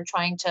FIU. So we're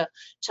trying to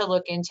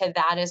look into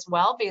that as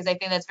well, because I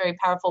think that's very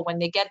powerful when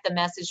they get the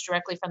message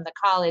directly from the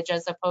college,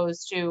 as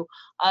opposed to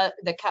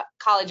the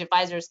college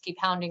advisors keep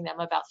hounding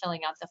them about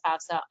filling out the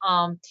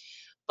FAFSA.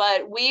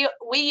 But we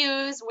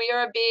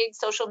are a big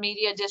social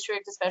media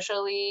district,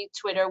 especially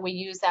Twitter. We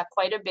use that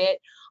quite a bit.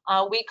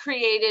 We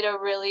created a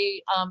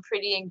really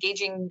pretty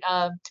engaging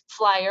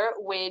flyer,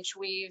 which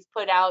we've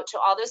put out to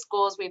all the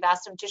schools. We've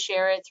asked them to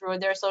share it through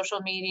their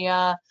social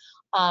media,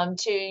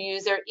 to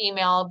use their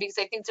email, because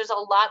I think there's a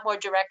lot more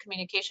direct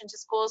communication to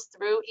schools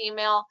through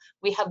email.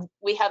 We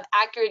have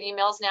accurate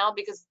emails now,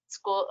 because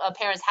school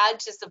parents had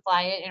to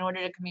supply it in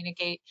order to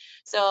communicate.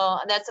 So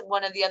that's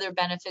one of the other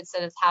benefits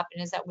that has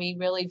happened, is that we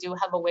really do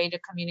have a way to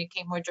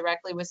communicate more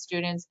directly with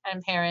students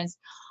and parents.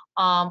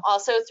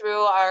 Also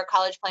through our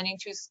college planning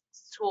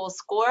tool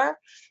SCORE,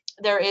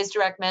 there is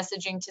direct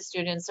messaging to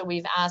students. So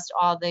we've asked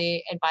all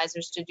the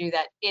advisors to do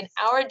that. In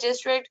our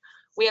district,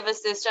 we have a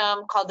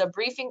system called a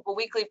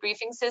weekly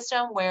briefing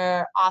system,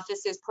 where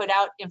offices put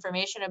out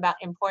information about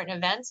important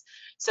events.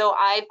 So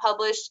I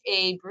published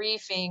a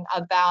briefing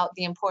about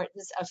the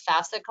importance of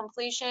FAFSA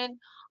completion,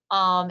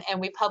 and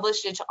we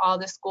published it to all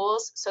the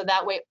schools. So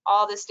that way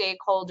all the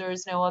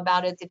stakeholders know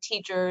about it, the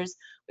teachers.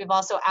 We've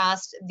also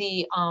asked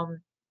the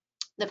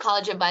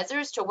college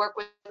advisors to work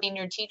with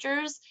senior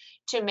teachers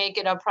to make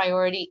it a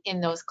priority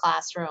in those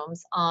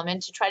classrooms,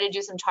 and to try to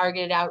do some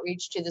targeted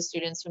outreach to the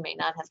students who may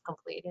not have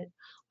completed.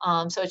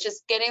 So it's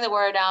just getting the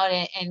word out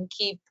and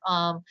keep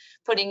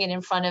putting it in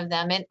front of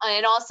them,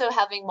 and also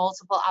having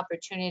multiple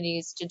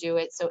opportunities to do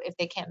it. So if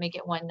they can't make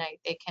it one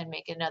night, they can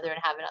make another and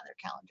have it on their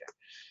calendar.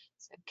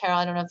 So Carol,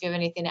 I don't know if you have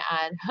anything to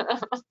add.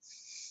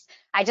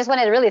 I just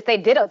wanted to really say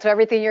ditto to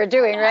everything you're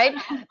doing, right?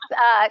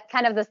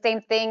 Kind of the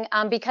same thing.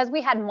 Because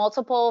we had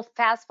multiple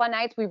FAFSA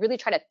nights, we really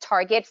try to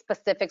target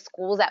specific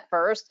schools at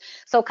first.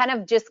 So kind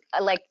of just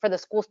like for the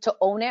schools to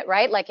own it,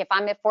 right? Like if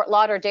I'm at Fort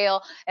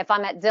Lauderdale, if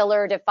I'm at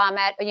Dillard, if I'm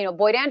at,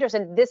 Boyd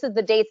Anderson, this is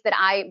the dates that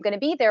I'm going to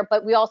be there.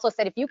 But we also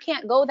said, if you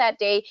can't go that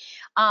day,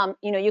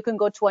 you can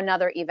go to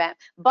another event.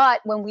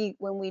 But when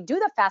we do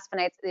the FAFSA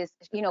nights, is,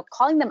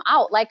 calling them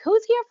out, like,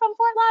 who's here from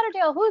Fort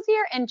Lauderdale? Who's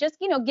here? And just,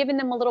 giving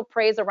them a little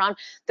praise around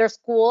their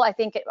school. I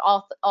think it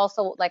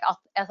also like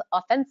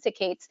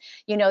authenticates,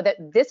 that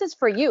this is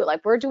for you,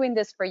 like we're doing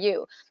this for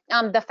you.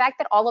 The fact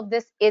that all of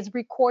this is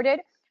recorded,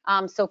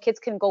 so kids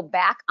can go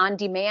back on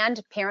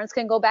demand, parents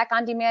can go back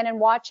on demand and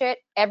watch it.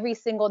 Every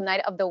single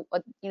night of the,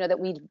 that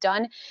we've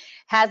done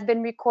has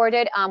been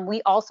recorded.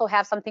 We also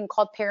have something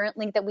called Parent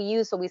Link that we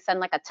use. So we send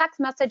like a text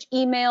message,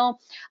 email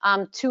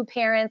to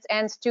parents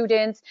and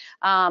students.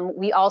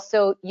 We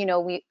also,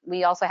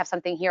 we also have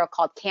something here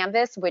called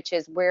Canvas, which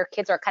is where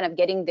kids are kind of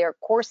getting their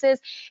courses.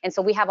 And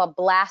so we have a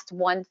blast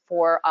one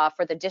for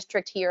the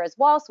district here as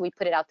well. So we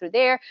put it out through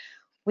there.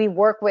 We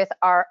work with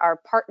our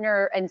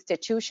partner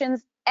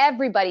institutions.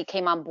 Everybody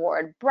came on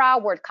board: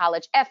 Broward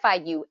College,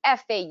 FIU,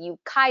 FAU,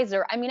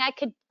 Kaiser. I mean, I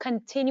could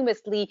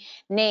continuously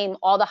name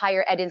all the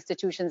higher ed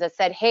institutions that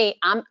said, hey,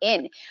 I'm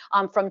in.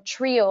 From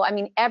TRIO, I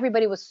mean,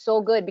 everybody was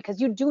so good,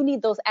 because you do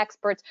need those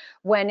experts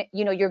when,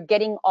 you're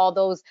getting all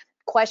those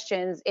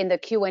questions in the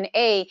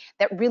Q&A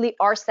that really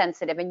are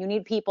sensitive, and you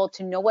need people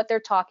to know what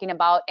they're talking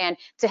about and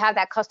to have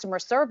that customer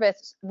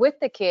service with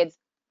the kids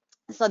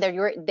so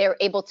they're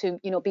able to,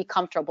 you know, be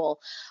comfortable.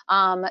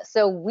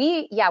 So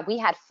we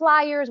had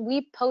flyers,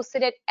 we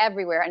posted it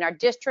everywhere in our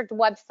district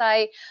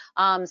website.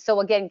 So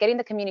again, getting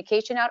the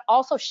communication out,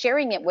 also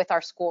sharing it with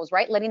our schools,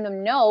 right? Letting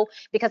them know,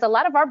 because a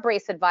lot of our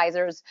brace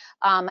advisors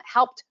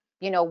helped,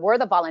 you know, were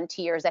the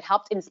volunteers that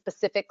helped in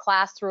specific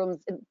classrooms,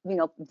 you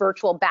know,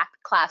 virtual back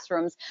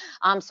classrooms.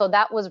 So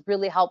that was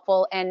really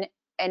helpful. And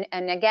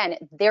again,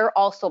 they're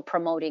also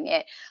promoting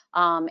it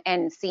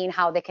and seeing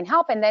how they can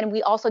help. And then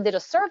we also did a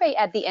survey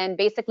at the end,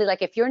 basically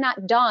like, if you're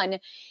not done,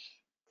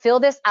 fill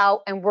this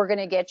out and we're going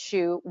to get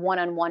you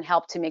one-on-one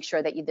help to make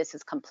sure that this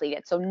is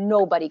completed, so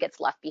nobody gets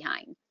left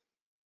behind.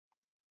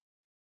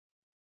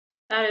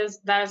 That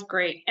is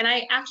great. And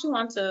I actually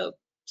want to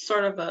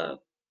sort of a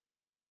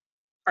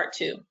part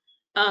two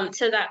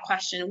to that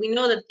question. We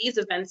know that these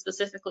events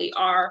specifically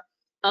are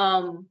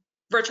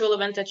virtual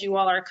events that you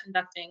all are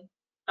conducting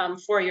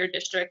for your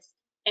districts,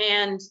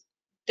 and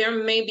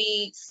there may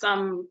be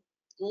some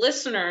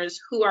listeners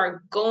who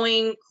are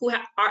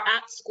are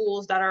at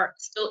schools that are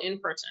still in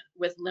person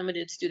with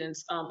limited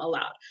students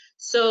allowed.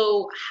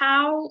 So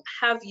how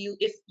have you,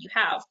 if you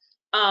have,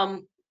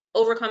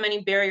 overcome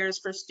any barriers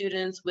for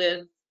students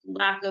with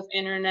lack of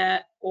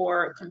internet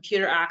or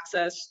computer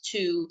access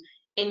to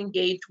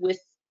engage with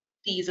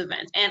these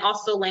events, and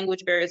also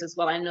language barriers as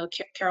well? I know,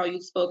 Carol, you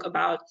spoke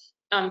about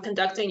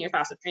conducting your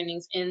FAFSA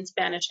trainings in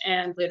Spanish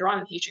and later on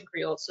in Haitian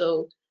Creole.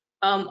 So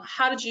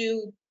how did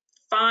you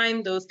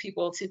find those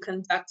people to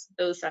conduct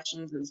those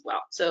sessions as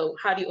well? So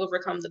how do you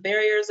overcome the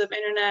barriers of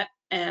internet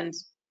and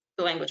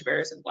the language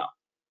barriers as well?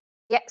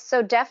 Yeah,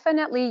 so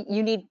definitely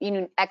you need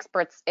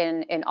experts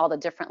in all the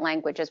different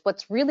languages.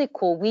 What's really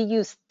cool, we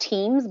use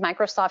Teams,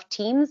 Microsoft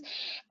Teams,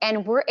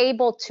 and we're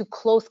able to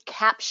close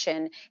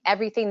caption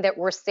everything that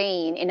we're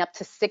saying in up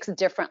to 6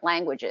 different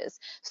languages.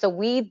 So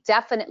we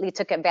definitely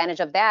took advantage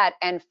of that.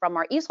 And from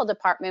our ESOL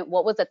department,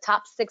 what was the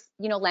top 6,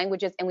 you know,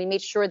 languages, and we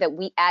made sure that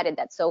we added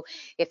that. So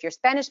if you're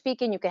Spanish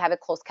speaking, you can have it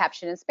closed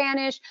caption in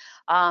Spanish,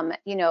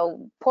 you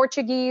know,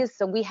 Portuguese.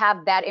 So we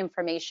have that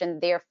information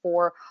there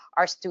for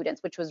our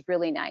students, which was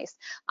really nice.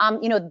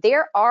 You know,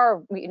 there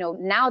are, you know,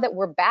 now that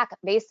we're back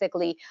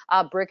basically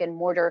brick and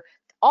mortar,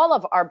 all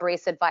of our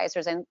brace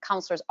advisors and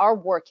counselors are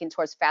working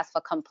towards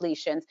FAFSA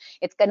completions.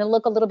 It's going to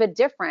look a little bit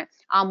different.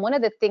 One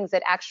of the things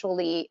that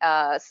actually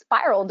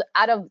spiraled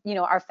out of, you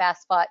know, our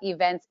FAFSA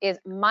events is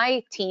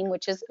my team,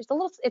 which is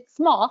it's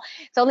small.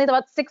 It's only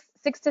about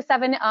six to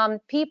seven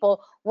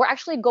people. We're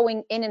actually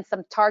going in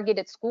some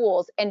targeted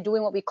schools and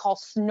doing what we call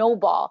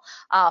snowball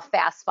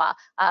FAFSA.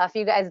 If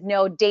you guys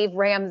know Dave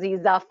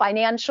Ramsey's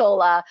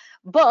financial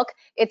book,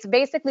 it's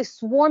basically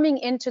swarming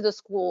into the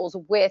schools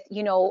with,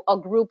 you know, a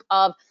group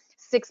of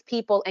 6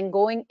 people and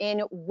going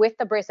in with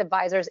the brace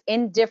advisors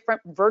in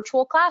different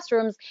virtual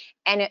classrooms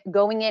and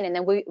going in, and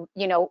then we,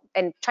 you know,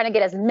 and trying to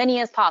get as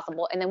many as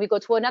possible. And then we go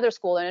to another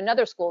school and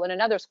another school and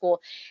another school.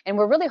 And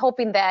we're really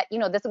hoping that, you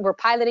know, we're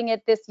piloting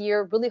it this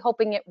year, really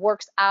hoping it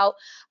works out.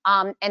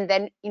 And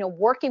then, you know,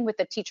 working with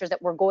the teachers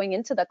that we're going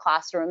into the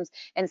classrooms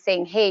and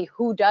saying, hey,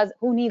 who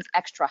needs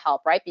extra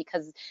help, right?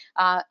 Because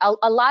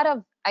a lot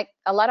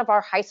of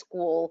our high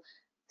school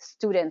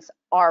students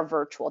are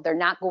virtual. They're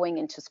not going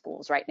into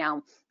schools right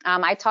now.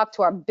 I talked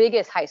to our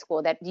biggest high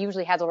school that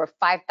usually has over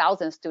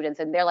 5,000 students,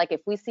 and they're like, if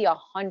we see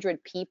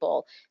 100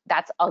 people,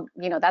 that's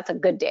a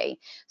good day.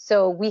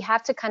 So we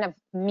have to kind of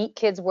meet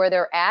kids where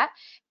they're at,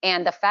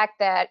 and the fact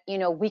that, you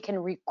know, we can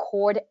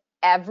record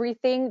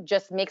everything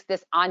just makes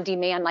this on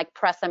demand, like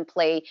press and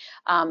play,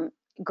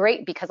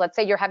 great. Because let's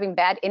say you're having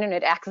bad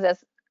internet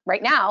access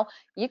right now,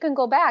 you can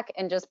go back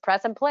and just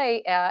press and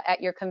play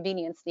at your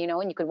convenience, you know,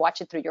 and you could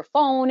watch it through your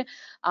phone.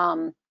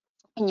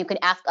 And you can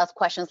ask us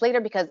questions later,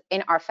 because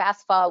in our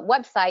FAFSA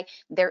website,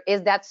 there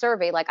is that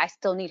survey, like, I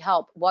still need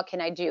help, what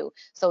can I do?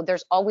 So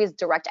there's always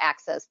direct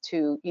access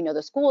to, you know,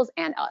 the schools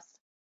and us.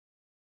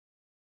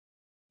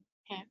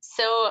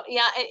 So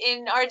yeah,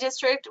 in our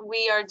district,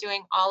 we are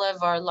doing all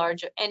of our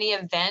any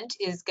event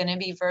is going to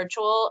be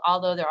virtual,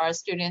 although there are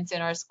students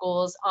in our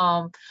schools.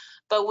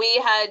 But we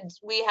had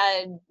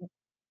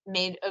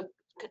made a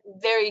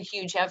very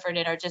huge effort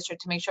in our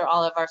district to make sure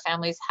all of our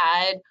families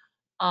had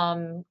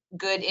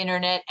good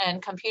internet and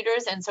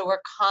computers. And so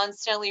we're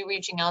constantly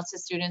reaching out to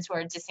students who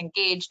are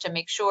disengaged to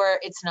make sure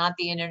it's not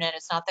the internet,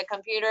 it's not the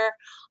computer.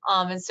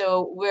 And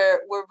so we're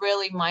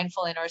really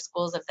mindful in our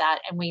schools of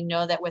that. And we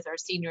know that with our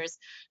seniors,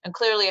 and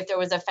clearly if there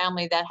was a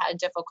family that had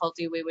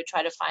difficulty, we would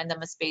try to find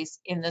them a space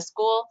in the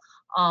school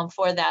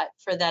for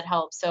that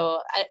help.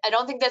 So I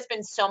don't think that's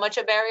been so much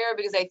a barrier,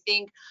 because I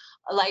think,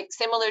 like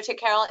similar to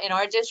Carol, in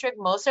our district,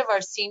 most of our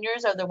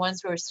seniors are the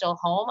ones who are still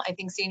home. I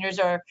think seniors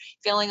are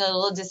feeling a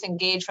little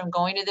disengaged from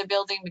going to the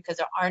building because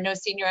there are no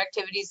senior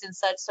activities and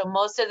such. So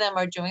most of them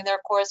are doing their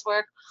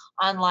coursework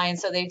online,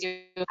 so they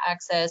do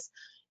access.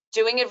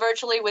 Doing it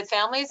virtually with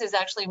families is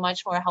actually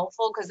much more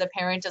helpful, because the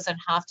parent doesn't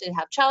have to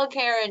have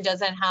childcare and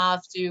doesn't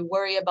have to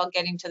worry about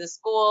getting to the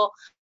school.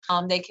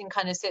 They can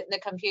kind of sit in the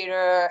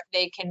computer,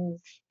 they can,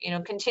 you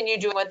know, continue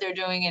doing what they're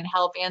doing and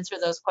help answer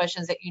those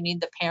questions that you need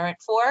the parent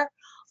for.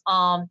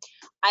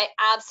 I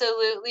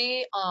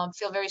absolutely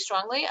feel very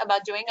strongly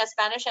about doing a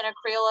Spanish and a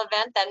Creole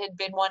event. That had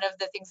been one of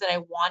the things that I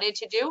wanted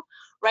to do.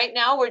 Right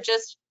now, we're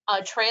just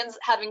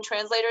having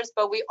translators,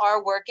 but we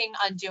are working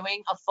on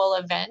doing a full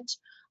event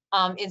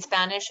in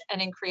Spanish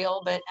and in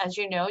Creole. But as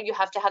you know, you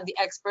have to have the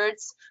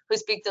experts who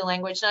speak the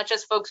language, not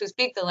just folks who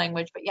speak the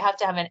language, but you have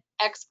to have an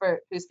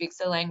expert who speaks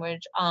the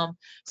language.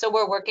 So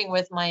we're working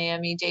with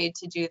Miami-Dade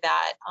to do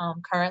that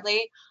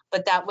currently,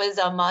 but that was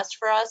a must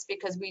for us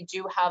because we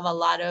do have a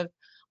lot of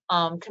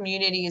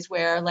communities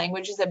where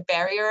language is a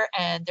barrier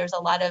and there's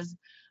a lot of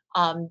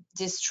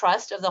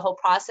distrust of the whole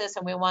process,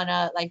 and we want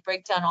to like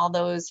break down all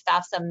those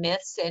FAFSA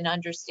myths and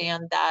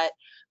understand that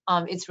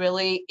it's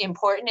really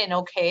important and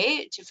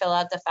okay to fill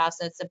out the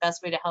FAFSA. It's the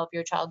best way to help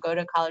your child go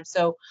to college.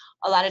 So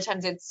a lot of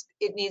times it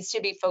needs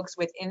to be folks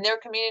within their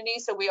community.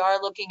 So we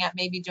are looking at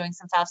maybe doing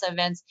some FAFSA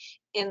events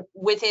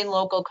within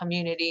local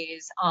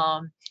communities,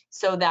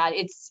 so that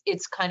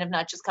it's kind of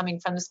not just coming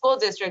from the school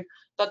district,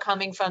 but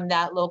coming from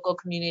that local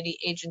community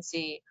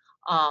agency.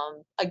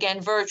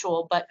 Again,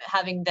 virtual, but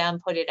having them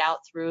put it out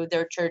through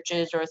their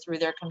churches or through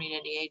their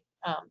community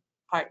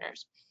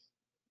partners.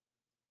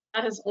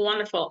 That is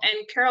wonderful.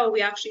 And Carol,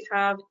 we actually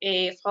have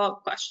a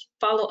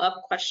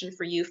follow-up question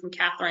for you from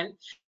Catherine.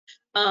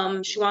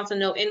 She wants to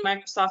know, in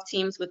Microsoft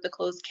Teams with the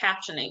closed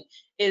captioning,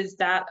 is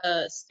that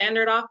a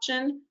standard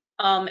option?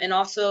 And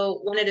also,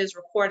 when it is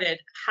recorded,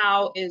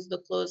 how is the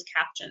closed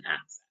caption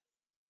accessed?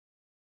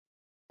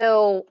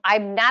 So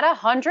I'm not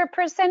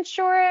 100%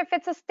 sure if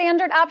it's a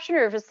standard option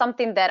or if it's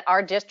something that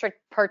our district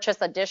purchased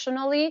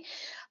additionally.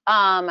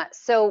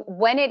 So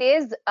when it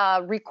is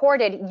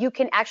recorded, you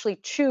can actually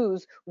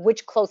choose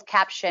which closed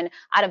caption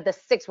out of the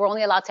 6. We're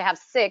only allowed to have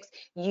 6.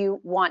 You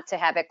want to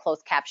have it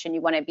closed caption.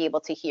 You want to be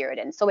able to hear it.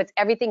 And so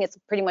everything is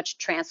pretty much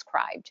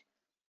transcribed.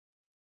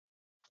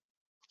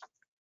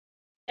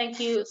 Thank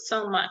you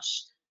so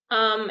much.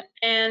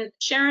 And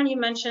Sharon, you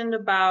mentioned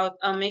about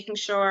making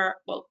sure,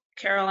 well,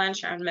 Carol and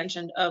Sharon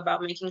mentioned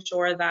about making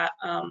sure that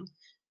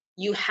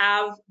you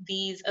have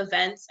these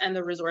events and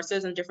the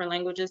resources in different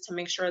languages to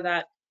make sure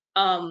that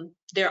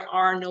there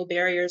are no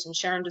barriers. And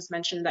Sharon just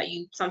mentioned that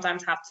you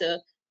sometimes have to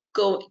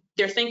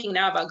they're thinking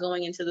now about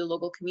going into the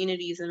local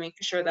communities and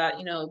making sure that,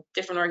 you know,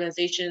 different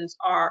organizations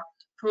are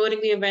promoting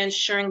the events,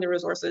 sharing the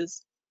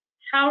resources.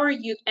 How are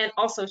you, and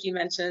also you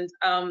mentioned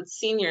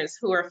seniors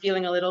who are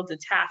feeling a little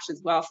detached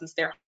as well since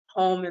they're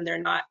home and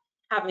they're not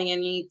having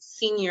any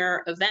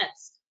senior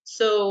events.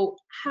 So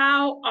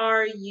how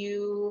are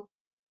you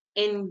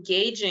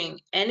engaging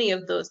any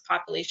of those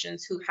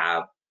populations who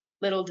have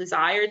little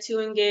desire to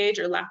engage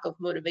or lack of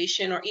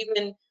motivation or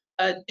even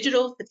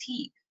digital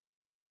fatigue?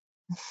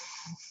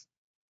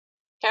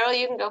 Carol,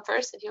 you can go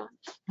first if you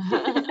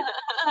want.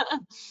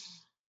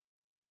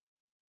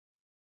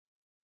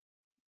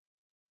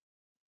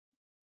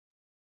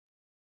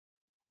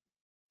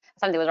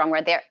 Something was wrong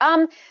right there.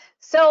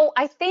 So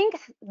I think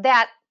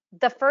that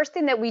the first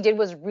thing that we did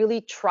was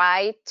really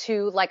try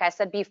to, like I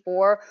said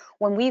before,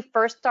 when we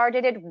first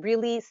started it,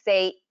 really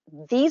say,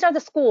 these are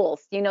the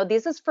schools, you know,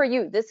 this is for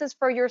you, this is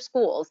for your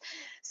schools.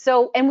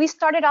 So, and we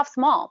started off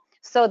small.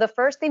 So the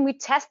first thing, we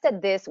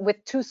tested this with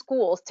 2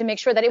 schools to make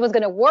sure that it was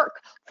going to work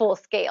full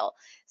scale.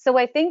 So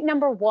I think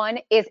number 1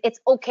 is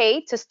it's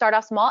okay to start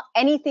off small.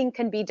 Anything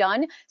can be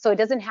done. So it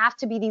doesn't have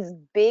to be these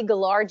big,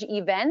 large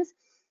events.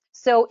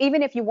 So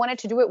even if you wanted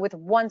to do it with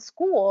 1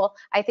 school,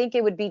 I think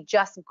it would be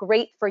just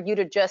great for you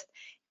to just,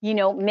 you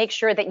know, make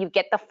sure that you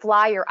get the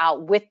flyer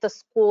out with the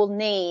school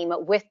name,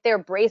 with their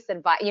brace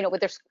advisor, you know,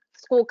 with their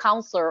school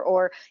counselor,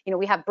 or, you know,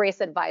 we have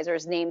brace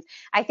advisors' names.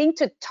 I think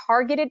to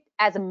target it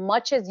as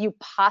much as you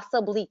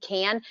possibly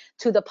can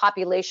to the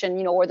population,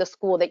 you know, or the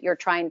school that you're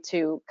trying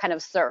to kind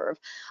of serve.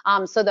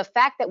 So the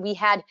fact that we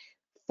had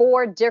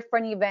 4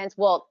 different events,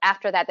 well,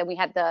 after that, then we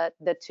had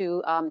the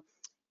 2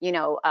 you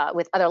know,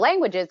 with other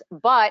languages,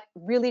 but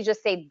really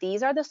just say,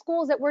 these are the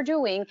schools that we're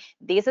doing,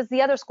 these is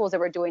the other schools that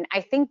we're doing.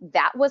 I think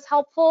that was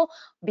helpful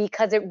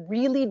because it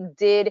really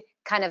did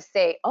kind of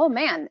say, oh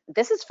man,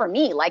 this is for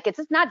me. Like, it's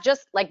not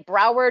just like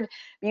Broward,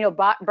 you know,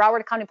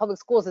 Broward County Public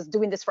Schools is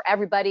doing this for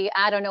everybody.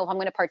 I don't know if I'm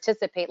going to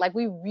participate. Like,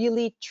 we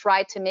really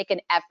tried to make an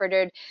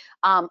efforted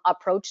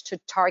approach to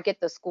target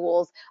the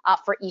schools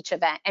for each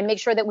event and make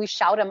sure that we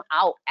shout them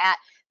out at,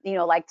 you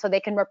know, like, so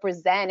they can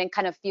represent and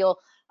kind of feel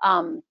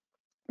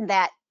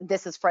that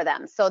this is for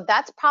them. So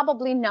that's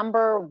probably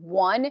number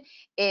 1,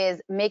 is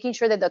making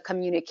sure that the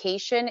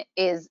communication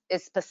is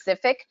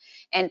specific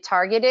and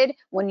targeted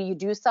when you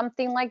do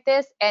something like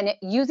this, and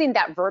using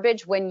that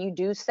verbiage when you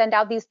do send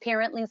out these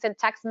parent links and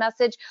text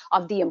message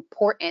of the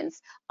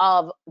importance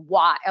of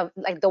why, of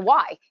like the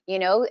why, you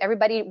know,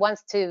 everybody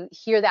wants to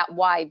hear that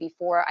why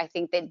before I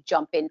think they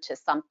jump into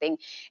something.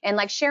 And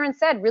like Sharon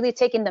said, really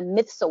taking the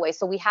myths away.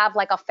 So we have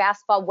like a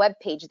FAFSA web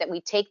page that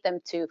we take them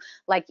to,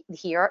 like,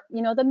 here,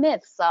 you know, the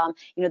myths,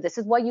 you this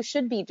is why you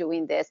should be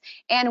doing this.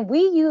 And we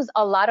use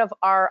a lot of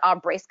our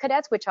Brace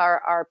cadets, which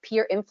are our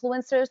peer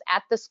influencers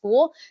at the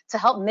school, to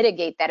help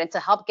mitigate that and to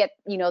help get,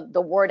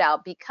 the word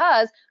out,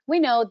 because we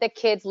know that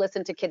kids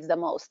listen to kids the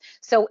most.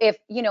 So if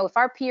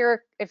our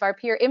peer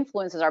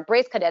influencers, our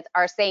Brace cadets,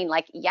 are saying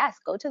like, yes,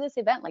 go to this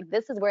event, like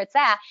this is where it's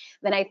at,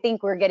 then I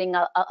think we're getting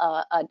a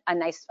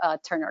nice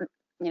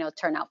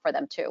turnout for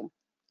them too.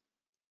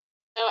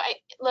 So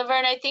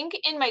Laverne, I think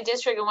in my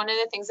district, and one of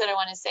the things that I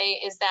want to say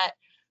is that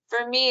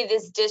for me,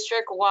 this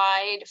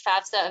district-wide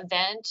FAFSA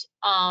event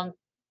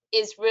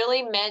is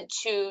really meant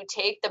to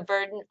take the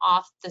burden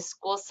off the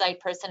school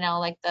site personnel,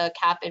 like the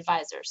CAP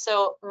advisor.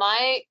 So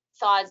my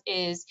thought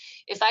is,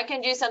 if I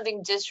can do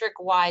something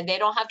district-wide, they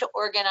don't have to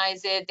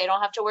organize it, they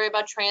don't have to worry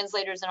about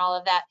translators and all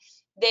of that.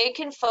 They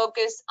can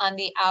focus on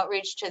the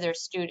outreach to their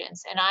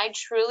students. And I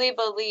truly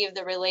believe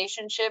the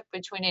relationship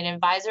between an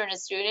advisor and a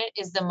student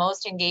is the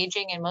most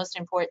engaging and most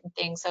important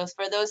thing. So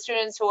for those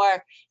students who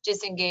are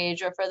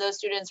disengaged, or for those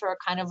students who are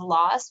kind of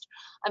lost,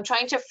 I'm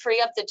trying to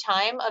free up the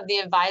time of the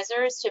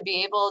advisors to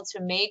be able to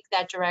make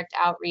that direct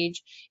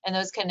outreach and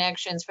those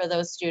connections for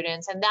those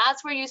students. And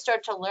that's where you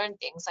start to learn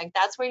things. Like,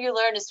 that's where you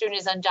learn a student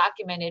is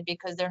undocumented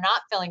because they're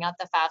not filling out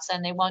the FAFSA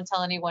and they won't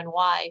tell anyone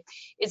why.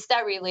 It's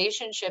that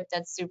relationship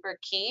that's super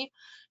key.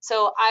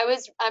 So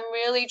I'm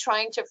really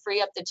trying to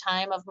free up the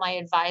time of my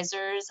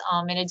advisors.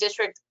 In a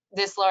district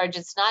this large,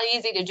 it's not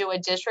easy to do a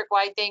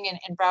district-wide thing, and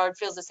Broward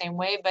feels the same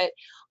way, but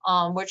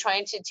we're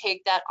trying to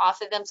take that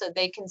off of them so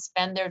they can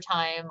spend their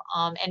time.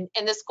 And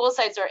the school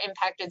sites are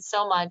impacted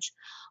so much.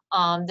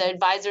 The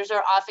advisors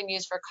are often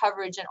used for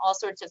coverage and all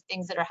sorts of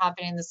things that are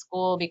happening in the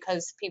school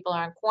because people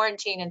are in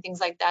quarantine and things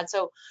like that.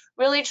 So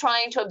really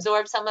trying to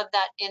absorb some of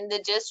that in the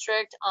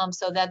district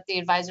so that the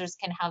advisors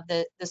can have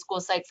the school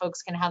site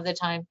folks can have the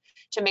time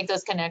to make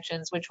those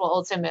connections, which will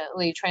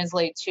ultimately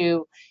translate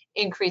to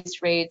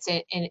increased rates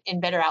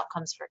and better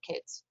outcomes for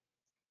kids.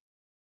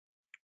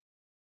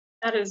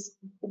 That is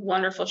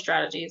wonderful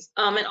strategies.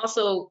 And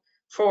also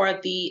for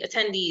the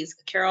attendees,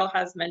 Carol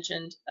has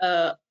mentioned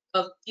a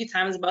few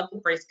times about the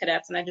Brace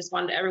Cadets, and I just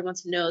wanted everyone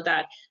to know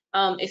that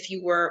if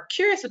you were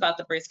curious about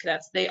the Brace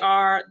Cadets, they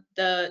are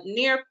the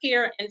near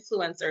peer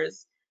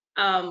influencers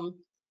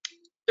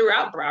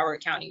throughout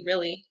Broward County,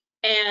 really.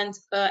 And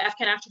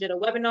FCAN actually did a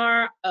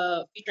webinar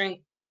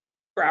featuring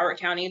Broward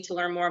County to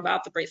learn more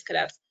about the Brace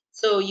Cadets.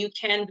 So you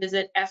can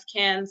visit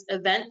FCAN's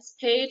events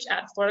page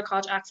at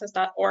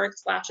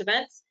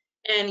floridacollegeaccess.org/events,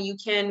 and you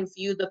can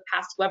view the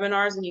past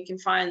webinars, and you can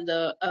find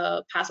the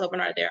past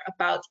webinar there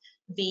about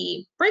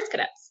the Brace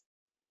Cadets.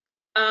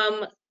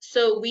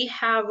 So we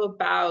have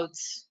about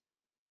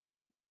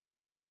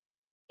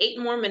 8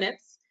 more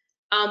minutes,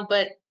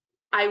 but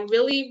I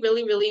really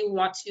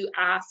want to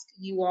ask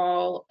you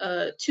all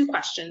 2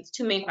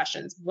 main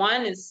questions.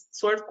 One is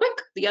sort of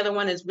quick, the other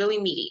one is really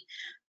meaty.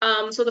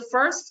 So the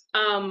first,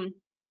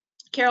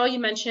 Carol, you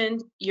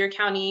mentioned your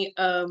county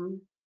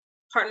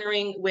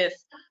partnering with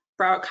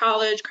Broward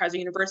College, Kaiser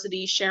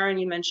University. Sharon,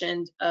 you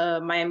mentioned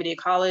Miami-Dade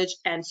College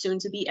and soon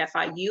to be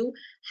FIU.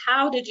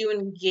 How did you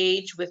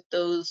engage with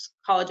those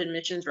college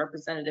admissions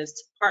representatives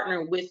to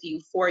partner with you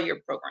for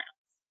your program?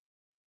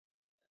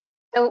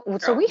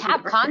 So we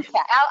have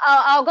contact.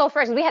 I'll go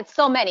first. We had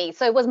so many,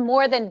 so it was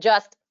more than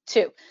just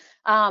 2.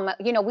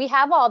 We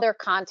have all their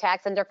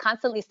contacts, and they're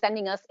constantly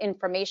sending us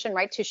information,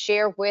 right, to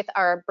share with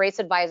our Brace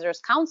advisors,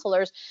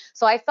 counselors.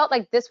 So I felt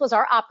like this was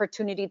our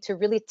opportunity to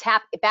really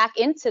tap back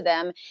into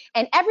them.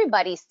 And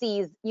everybody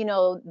sees,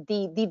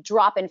 the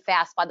drop in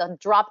FAFSA, the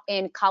drop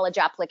in college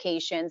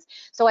applications.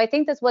 So I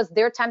think this was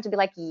their time to be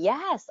like,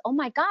 yes, oh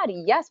my God,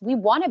 yes, we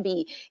want to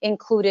be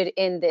included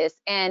in this.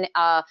 And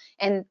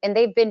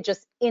they've been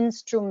just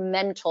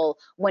instrumental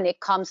when it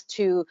comes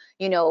to,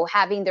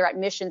 having their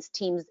admissions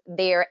teams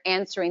there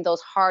answering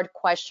those hard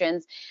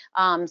questions.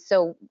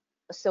 So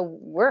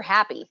we're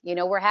happy,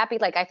 we're happy.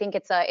 Like, I think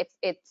it's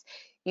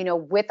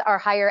with our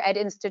higher ed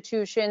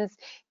institutions,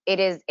 it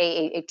is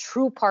a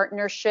true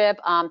partnership.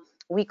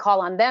 We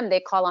call on them, they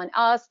call on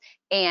us,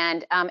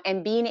 and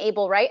being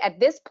able, right, at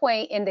this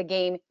point in the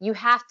game, you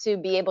have to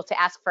be able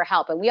to ask for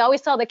help. And we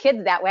always tell the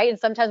kids that, right? And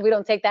sometimes we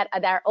don't take that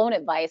our own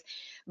advice,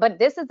 but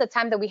this is the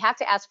time that we have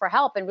to ask for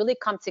help and really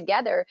come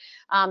together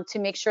to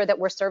make sure that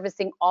we're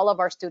servicing all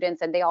of our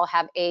students, and they all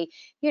have a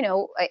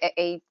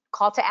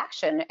call to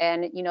action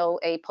and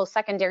a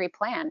post-secondary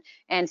plan.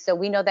 And so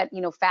we know that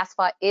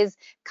FAFSA is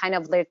kind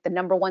of like the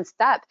 #1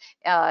 step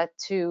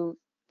to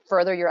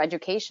further your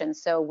education.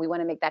 So we want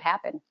to make that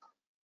happen.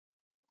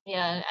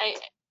 Yeah,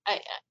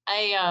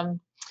 I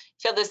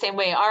feel the same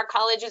way. Our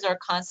colleges are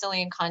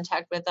constantly in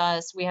contact with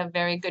us. We have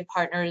very good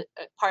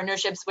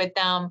partnerships with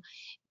them.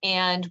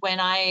 And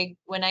when I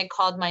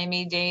called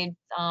Miami-Dade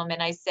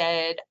and I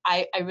said,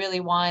 I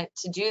really want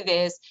to do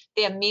this,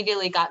 they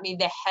immediately got me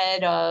the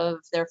head of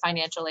their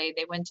financial aid.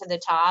 They went to the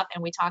top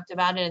and we talked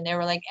about it, and they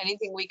were like,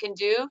 anything we can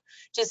do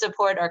to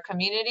support our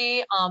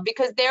community,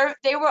 because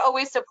they were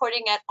always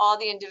supporting at all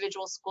the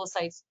individual school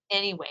sites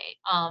anyway.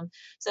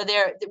 So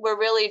we're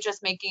really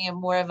just making it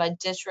more of a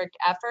district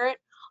effort.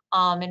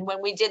 And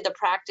when we did the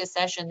practice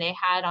session, they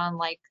had on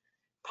like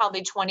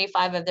probably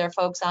 25 of their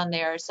folks on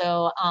there.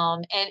 So,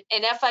 and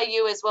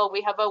FIU as well,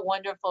 we have a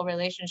wonderful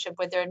relationship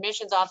with their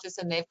admissions office,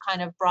 and they've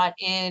kind of brought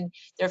in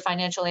their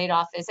financial aid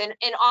office, and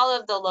all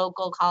of the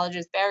local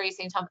colleges, Barry,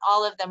 St. Tom,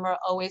 all of them are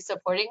always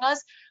supporting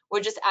us. We're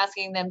just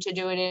asking them to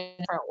do it in a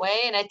different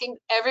way. And I think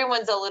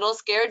everyone's a little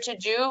scared to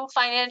do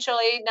financial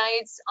aid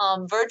nights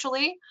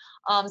virtually.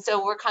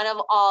 So we're kind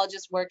of all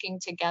just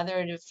working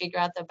together to figure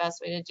out the best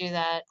way to do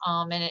that.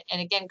 And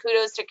again,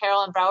 kudos to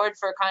Carol and Broward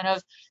for kind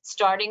of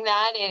starting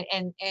that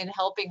and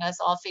helping us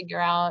all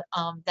figure out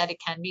that it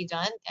can be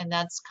done. And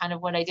that's kind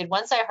of what I did.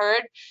 Once I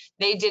heard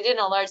they did it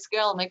on a large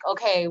scale, I'm like,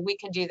 okay, we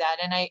can do that.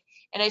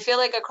 And I feel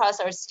like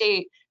across our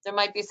state, there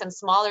might be some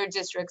smaller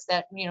districts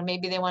that, you know,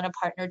 maybe they want to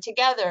partner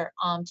together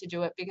to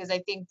do it, because I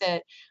think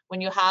that when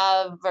you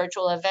have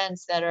virtual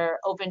events that are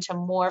open to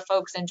more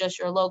folks than just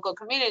your local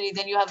community,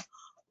 then you have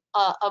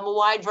a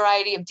wide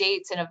variety of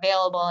dates and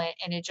available,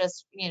 and it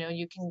just, you know,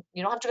 you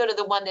don't have to go to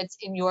the one that's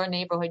in your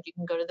neighborhood. You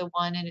can go to the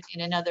one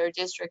in another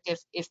district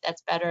if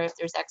that's better, if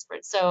there's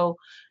experts. So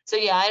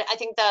yeah, I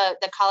think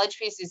the college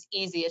piece is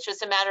easy. It's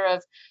just a matter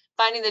of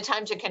finding the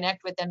time to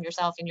connect with them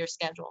yourself in your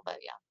schedule. But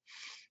yeah.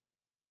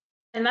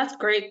 And that's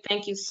great.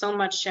 Thank you so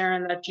much,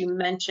 Sharon, that you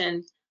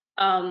mentioned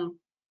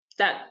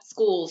that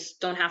schools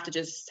don't have to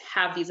just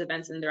have these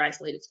events in their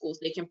isolated schools.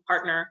 They can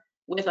partner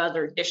with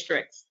other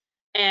districts.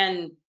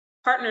 And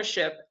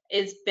partnership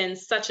has been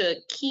such a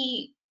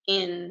key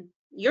in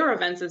your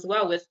events as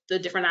well, with the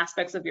different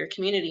aspects of your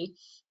community.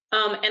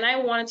 And I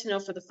wanted to know,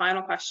 for the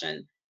final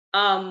question,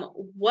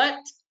 what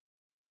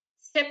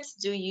tips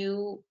do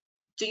you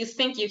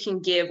think you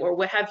can give, or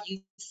what have you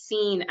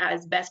seen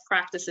as best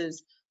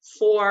practices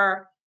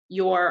for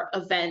your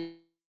events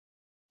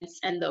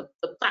and the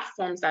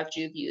platforms that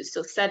you've used?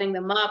 So setting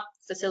them up,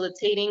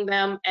 facilitating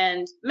them,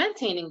 and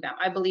maintaining them.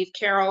 I believe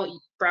Carol,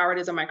 Broward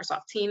is a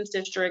Microsoft Teams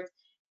district,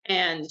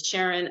 and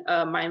Sharon,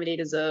 Miami-Dade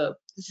is a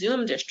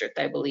Zoom district,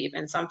 I believe.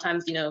 And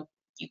sometimes, you know,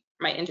 you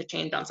might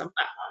interchange on some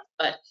platforms.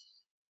 But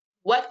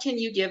what can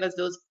you give as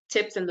those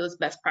tips and those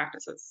best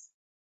practices?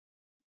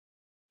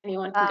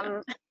 Anyone can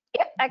go.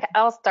 Yep,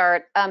 I'll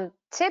start.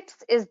 Tips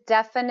is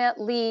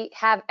definitely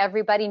have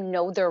everybody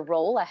know their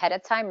role ahead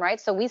of time, right?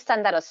 So we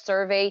send out a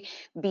survey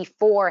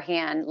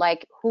beforehand,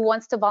 like who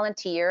wants to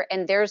volunteer,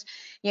 and there's,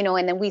 you know,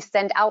 and then we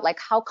send out like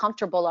how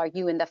comfortable are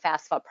you in the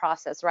FAFSA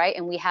process, right?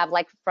 And we have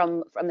like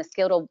from a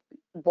scale of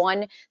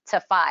 1 to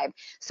 5.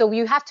 So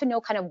you have to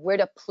know kind of where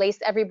to place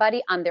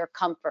everybody on their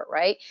comfort,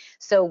 right?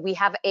 So we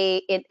have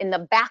in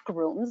the back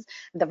rooms,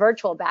 the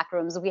virtual back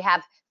rooms, we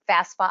have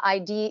FAFSA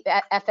ID,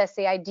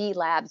 FSA ID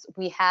labs.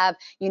 We have,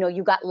 you know,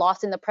 you got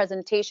lost in the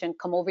presentation,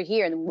 come over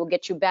here and we'll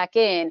get you back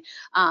in.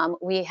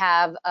 We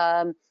have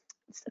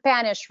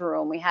Spanish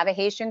room, we have a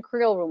Haitian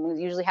Creole room,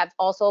 we usually have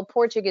also a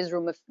Portuguese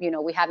room if, you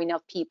know, we have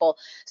enough people.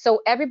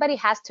 So everybody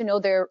has to know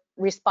their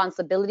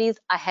responsibilities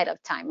ahead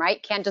of time,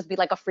 right? Can't just be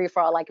like a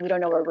free-for-all, like we don't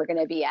know where we're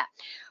gonna be at.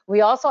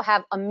 We also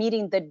have a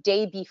meeting the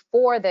day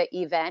before the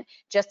event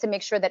just to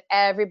make sure that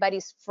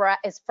everybody's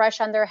is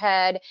fresh on their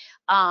head,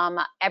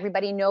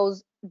 everybody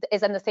knows,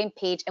 is on the same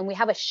page, and we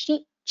have a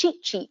cheat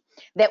sheet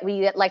that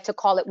we like to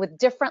call it, with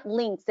different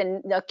links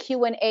and the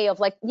Q&A of,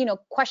 like, you know,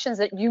 questions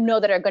that you know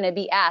that are going to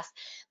be asked.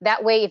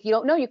 That way, if you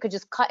don't know, you could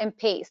just cut and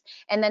paste.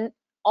 And then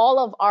all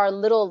of our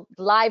little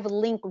live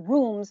link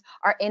rooms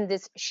are in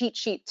this cheat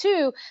sheet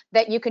too,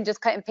 that you can just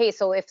cut and paste.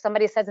 So if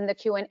somebody says in the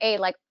Q&A,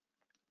 like,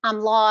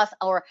 I'm lost,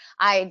 or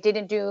I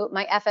didn't do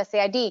my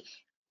FSA ID,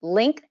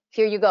 link,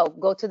 here you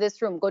go to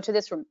this room, go to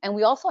this room. And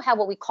we also have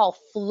what we call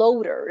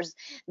floaters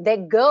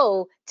that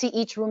go to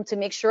each room to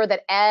make sure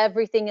that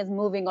everything is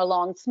moving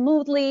along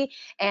smoothly.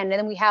 And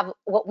then we have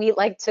what we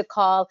like to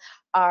call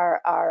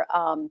our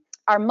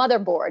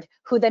motherboard,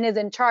 who then is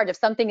in charge. If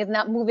something is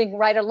not moving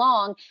right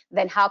along,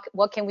 then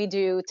what can we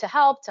do to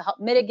help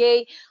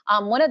mitigate?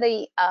 One of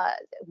the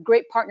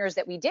great partners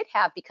that we did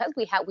have, because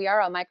we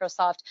are a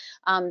Microsoft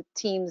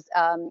Teams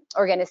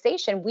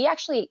organization, we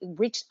actually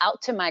reached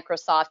out to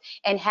Microsoft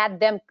and had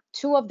them,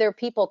 2 of their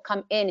people,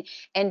 come in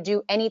and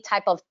do any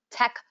type of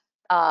tech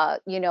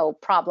you know,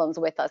 problems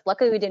with us.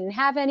 Luckily, we didn't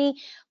have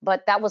any,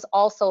 but that was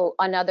also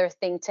another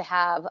thing to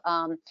have.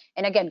 And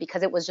again,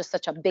 because it was just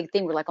such a big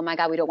thing, we're like, oh my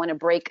God, we don't want to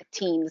break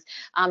Teams.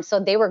 So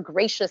they were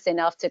gracious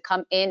enough to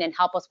come in and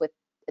help us with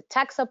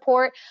tech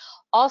support.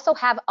 Also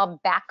have a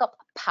backup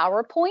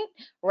PowerPoint,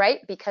 right?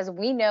 Because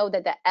we know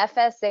that the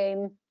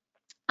FSA,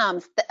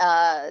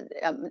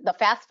 the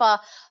FAFSA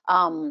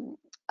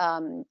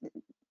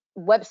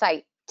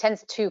website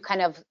tends to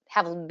kind of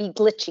be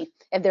glitchy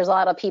if there's a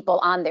lot of people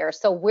on there.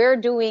 So we're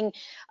doing,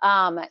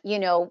 you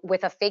know,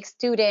 with a fake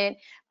student,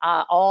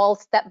 all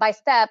step by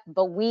step,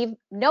 but we've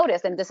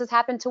noticed, and this has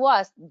happened to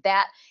us,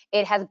 that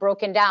it has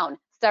broken down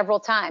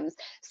several times.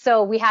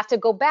 So we have to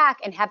go back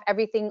and have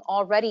everything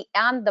already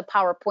on the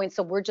PowerPoint.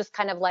 So we're just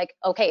kind of like,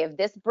 okay, if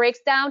this breaks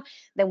down,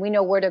 then we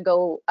know where to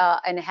go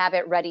and have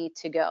it ready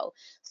to go.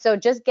 So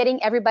just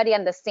getting everybody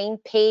on the same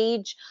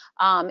page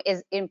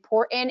is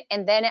important.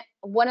 And then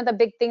one of the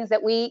big things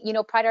that we, you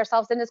know, pride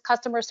ourselves in is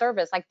customer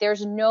service. Like,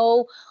 there's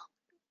no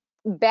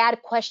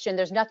bad question.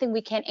 There's nothing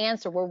we can't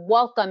answer. We're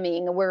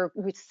welcoming. We're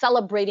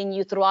celebrating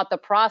you throughout the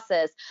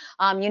process.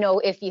 You know,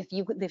 if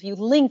you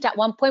linked at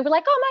one point, we're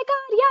like, oh my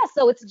God, yes.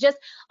 So it's just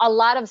a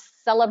lot of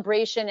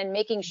celebration and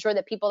making sure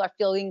that people are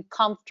feeling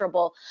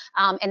comfortable,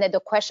 and that the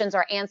questions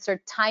are answered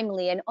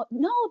timely. And oh,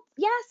 no,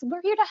 yes,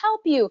 we're here to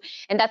help you.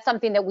 And that's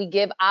something that we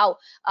give out,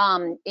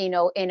 you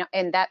know,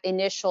 in that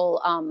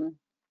initial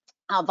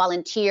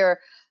volunteer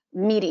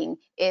meeting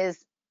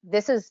is.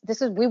 This is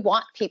we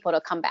want people to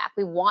come back.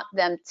 We want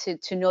them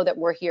to know that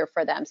we're here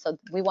for them. So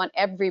we want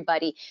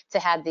everybody to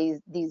have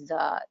the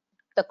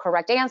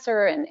correct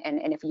answer. And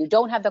if you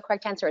don't have the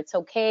correct answer, it's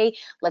okay.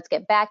 Let's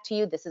get back to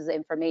you. This is the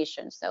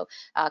information. So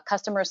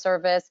customer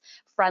service,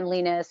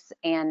 friendliness,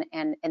 and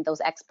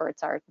those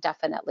experts are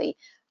definitely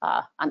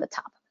on the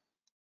top.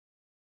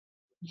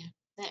 Yeah.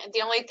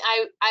 The only,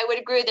 I would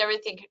agree with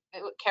everything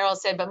Carol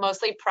said, but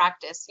mostly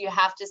practice. You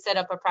have to set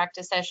up a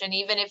practice session,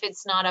 even if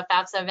it's not a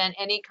FAFSA event,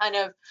 any kind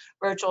of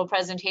virtual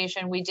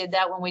presentation. We did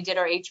that when we did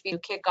our HBU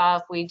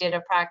kickoff. We did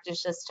a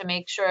practice just to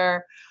make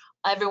sure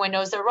everyone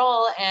knows their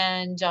role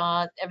and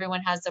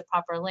everyone has the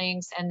proper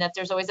links, and that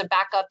there's always a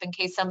backup in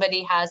case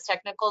somebody has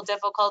technical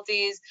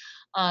difficulties,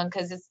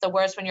 because it's the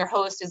worst when your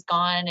host is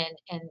gone,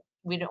 and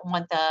we don't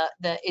want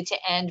it to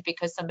end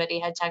because somebody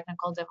had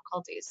technical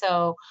difficulties.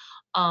 So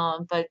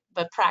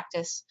but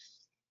practice.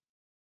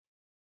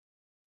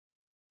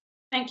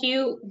 Thank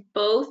you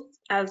both,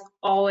 as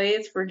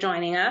always, for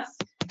joining us.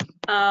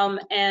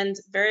 And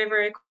very,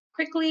 very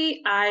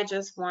quickly, I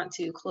just want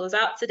to close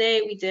out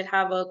today. We did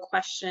have a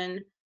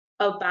question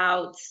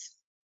about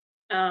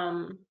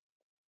how,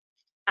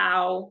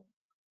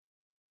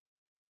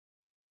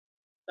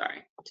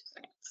 sorry, 2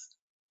 seconds,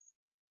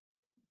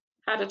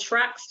 how to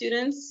track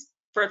students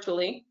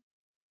virtually,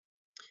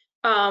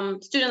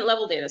 student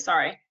level data,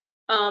 sorry.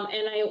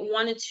 And I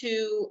wanted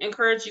to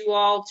encourage you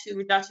all to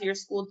reach out to your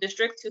school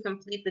district to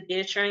complete the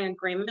data sharing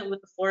agreement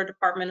with the Florida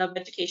Department of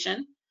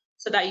Education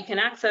so that you can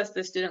access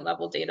the student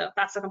level data,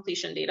 FAFSA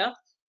completion data.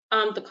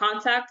 The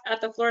contact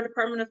at the Florida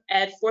Department of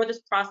Ed for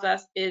this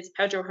process is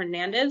Pedro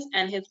Hernandez,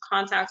 and his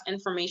contact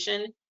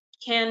information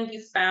can be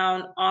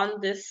found on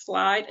this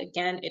slide.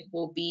 Again, it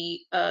will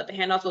be, the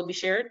handouts will be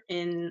shared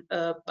in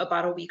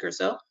about a week or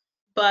so.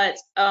 But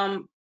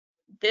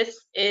this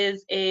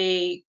is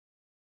a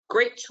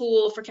great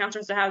tool for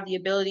counselors to have the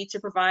ability to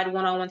provide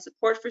one-on-one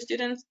support for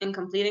students in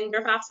completing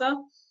their FAFSA,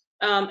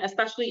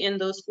 especially in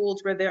those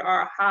schools where there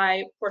are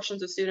high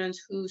portions of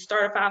students who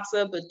start a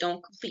FAFSA but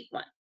don't complete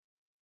one.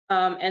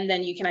 And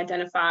then you can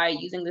identify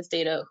using this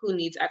data who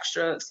needs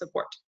extra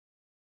support.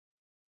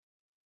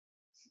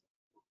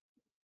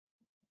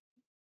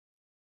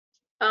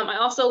 I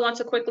also want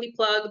to quickly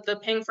plug the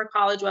Ping for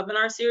College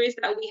webinar series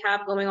that we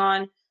have going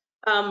on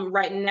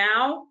right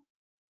now.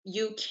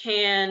 You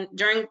can,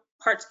 during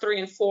parts 3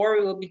 and 4,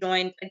 we will be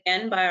joined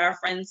again by our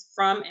friends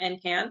from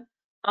NCAN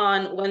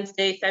on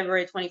Wednesday,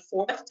 February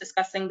 24th,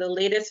 discussing the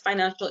latest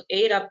financial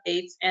aid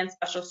updates and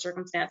special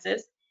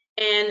circumstances.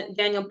 And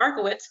Daniel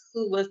Barkowitz,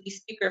 who was the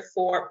speaker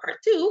for part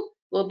 2,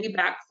 will be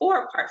back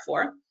for part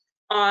 4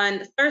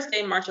 on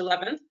Thursday, March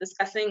 11th,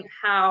 discussing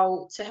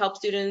how to help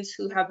students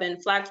who have been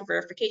flagged for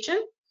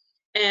verification.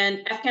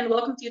 And FCAN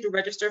welcomes you to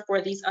register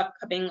for these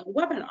upcoming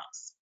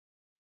webinars.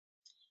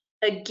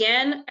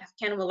 Again,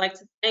 FCAN would like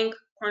to thank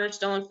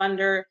Cornerstone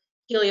funder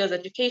Helios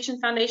Education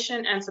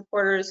Foundation and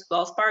supporters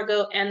Wells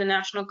Fargo and the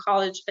National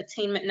College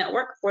Attainment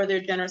Network for their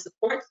generous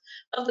support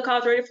of the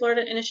College Ready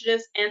Florida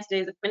initiatives and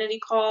today's Affinity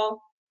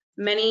call.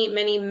 Many,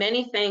 many,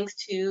 many thanks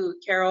to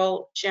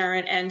Carol,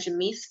 Sharon, and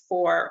Jamise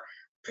for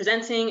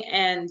presenting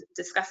and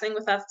discussing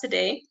with us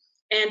today.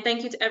 And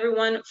thank you to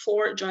everyone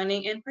for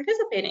joining and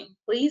participating.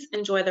 Please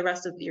enjoy the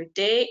rest of your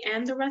day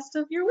and the rest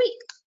of your week.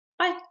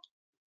 Bye.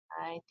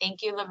 All right,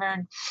 thank you,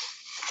 Laverne.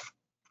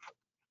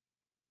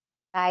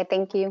 Bye,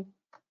 thank you.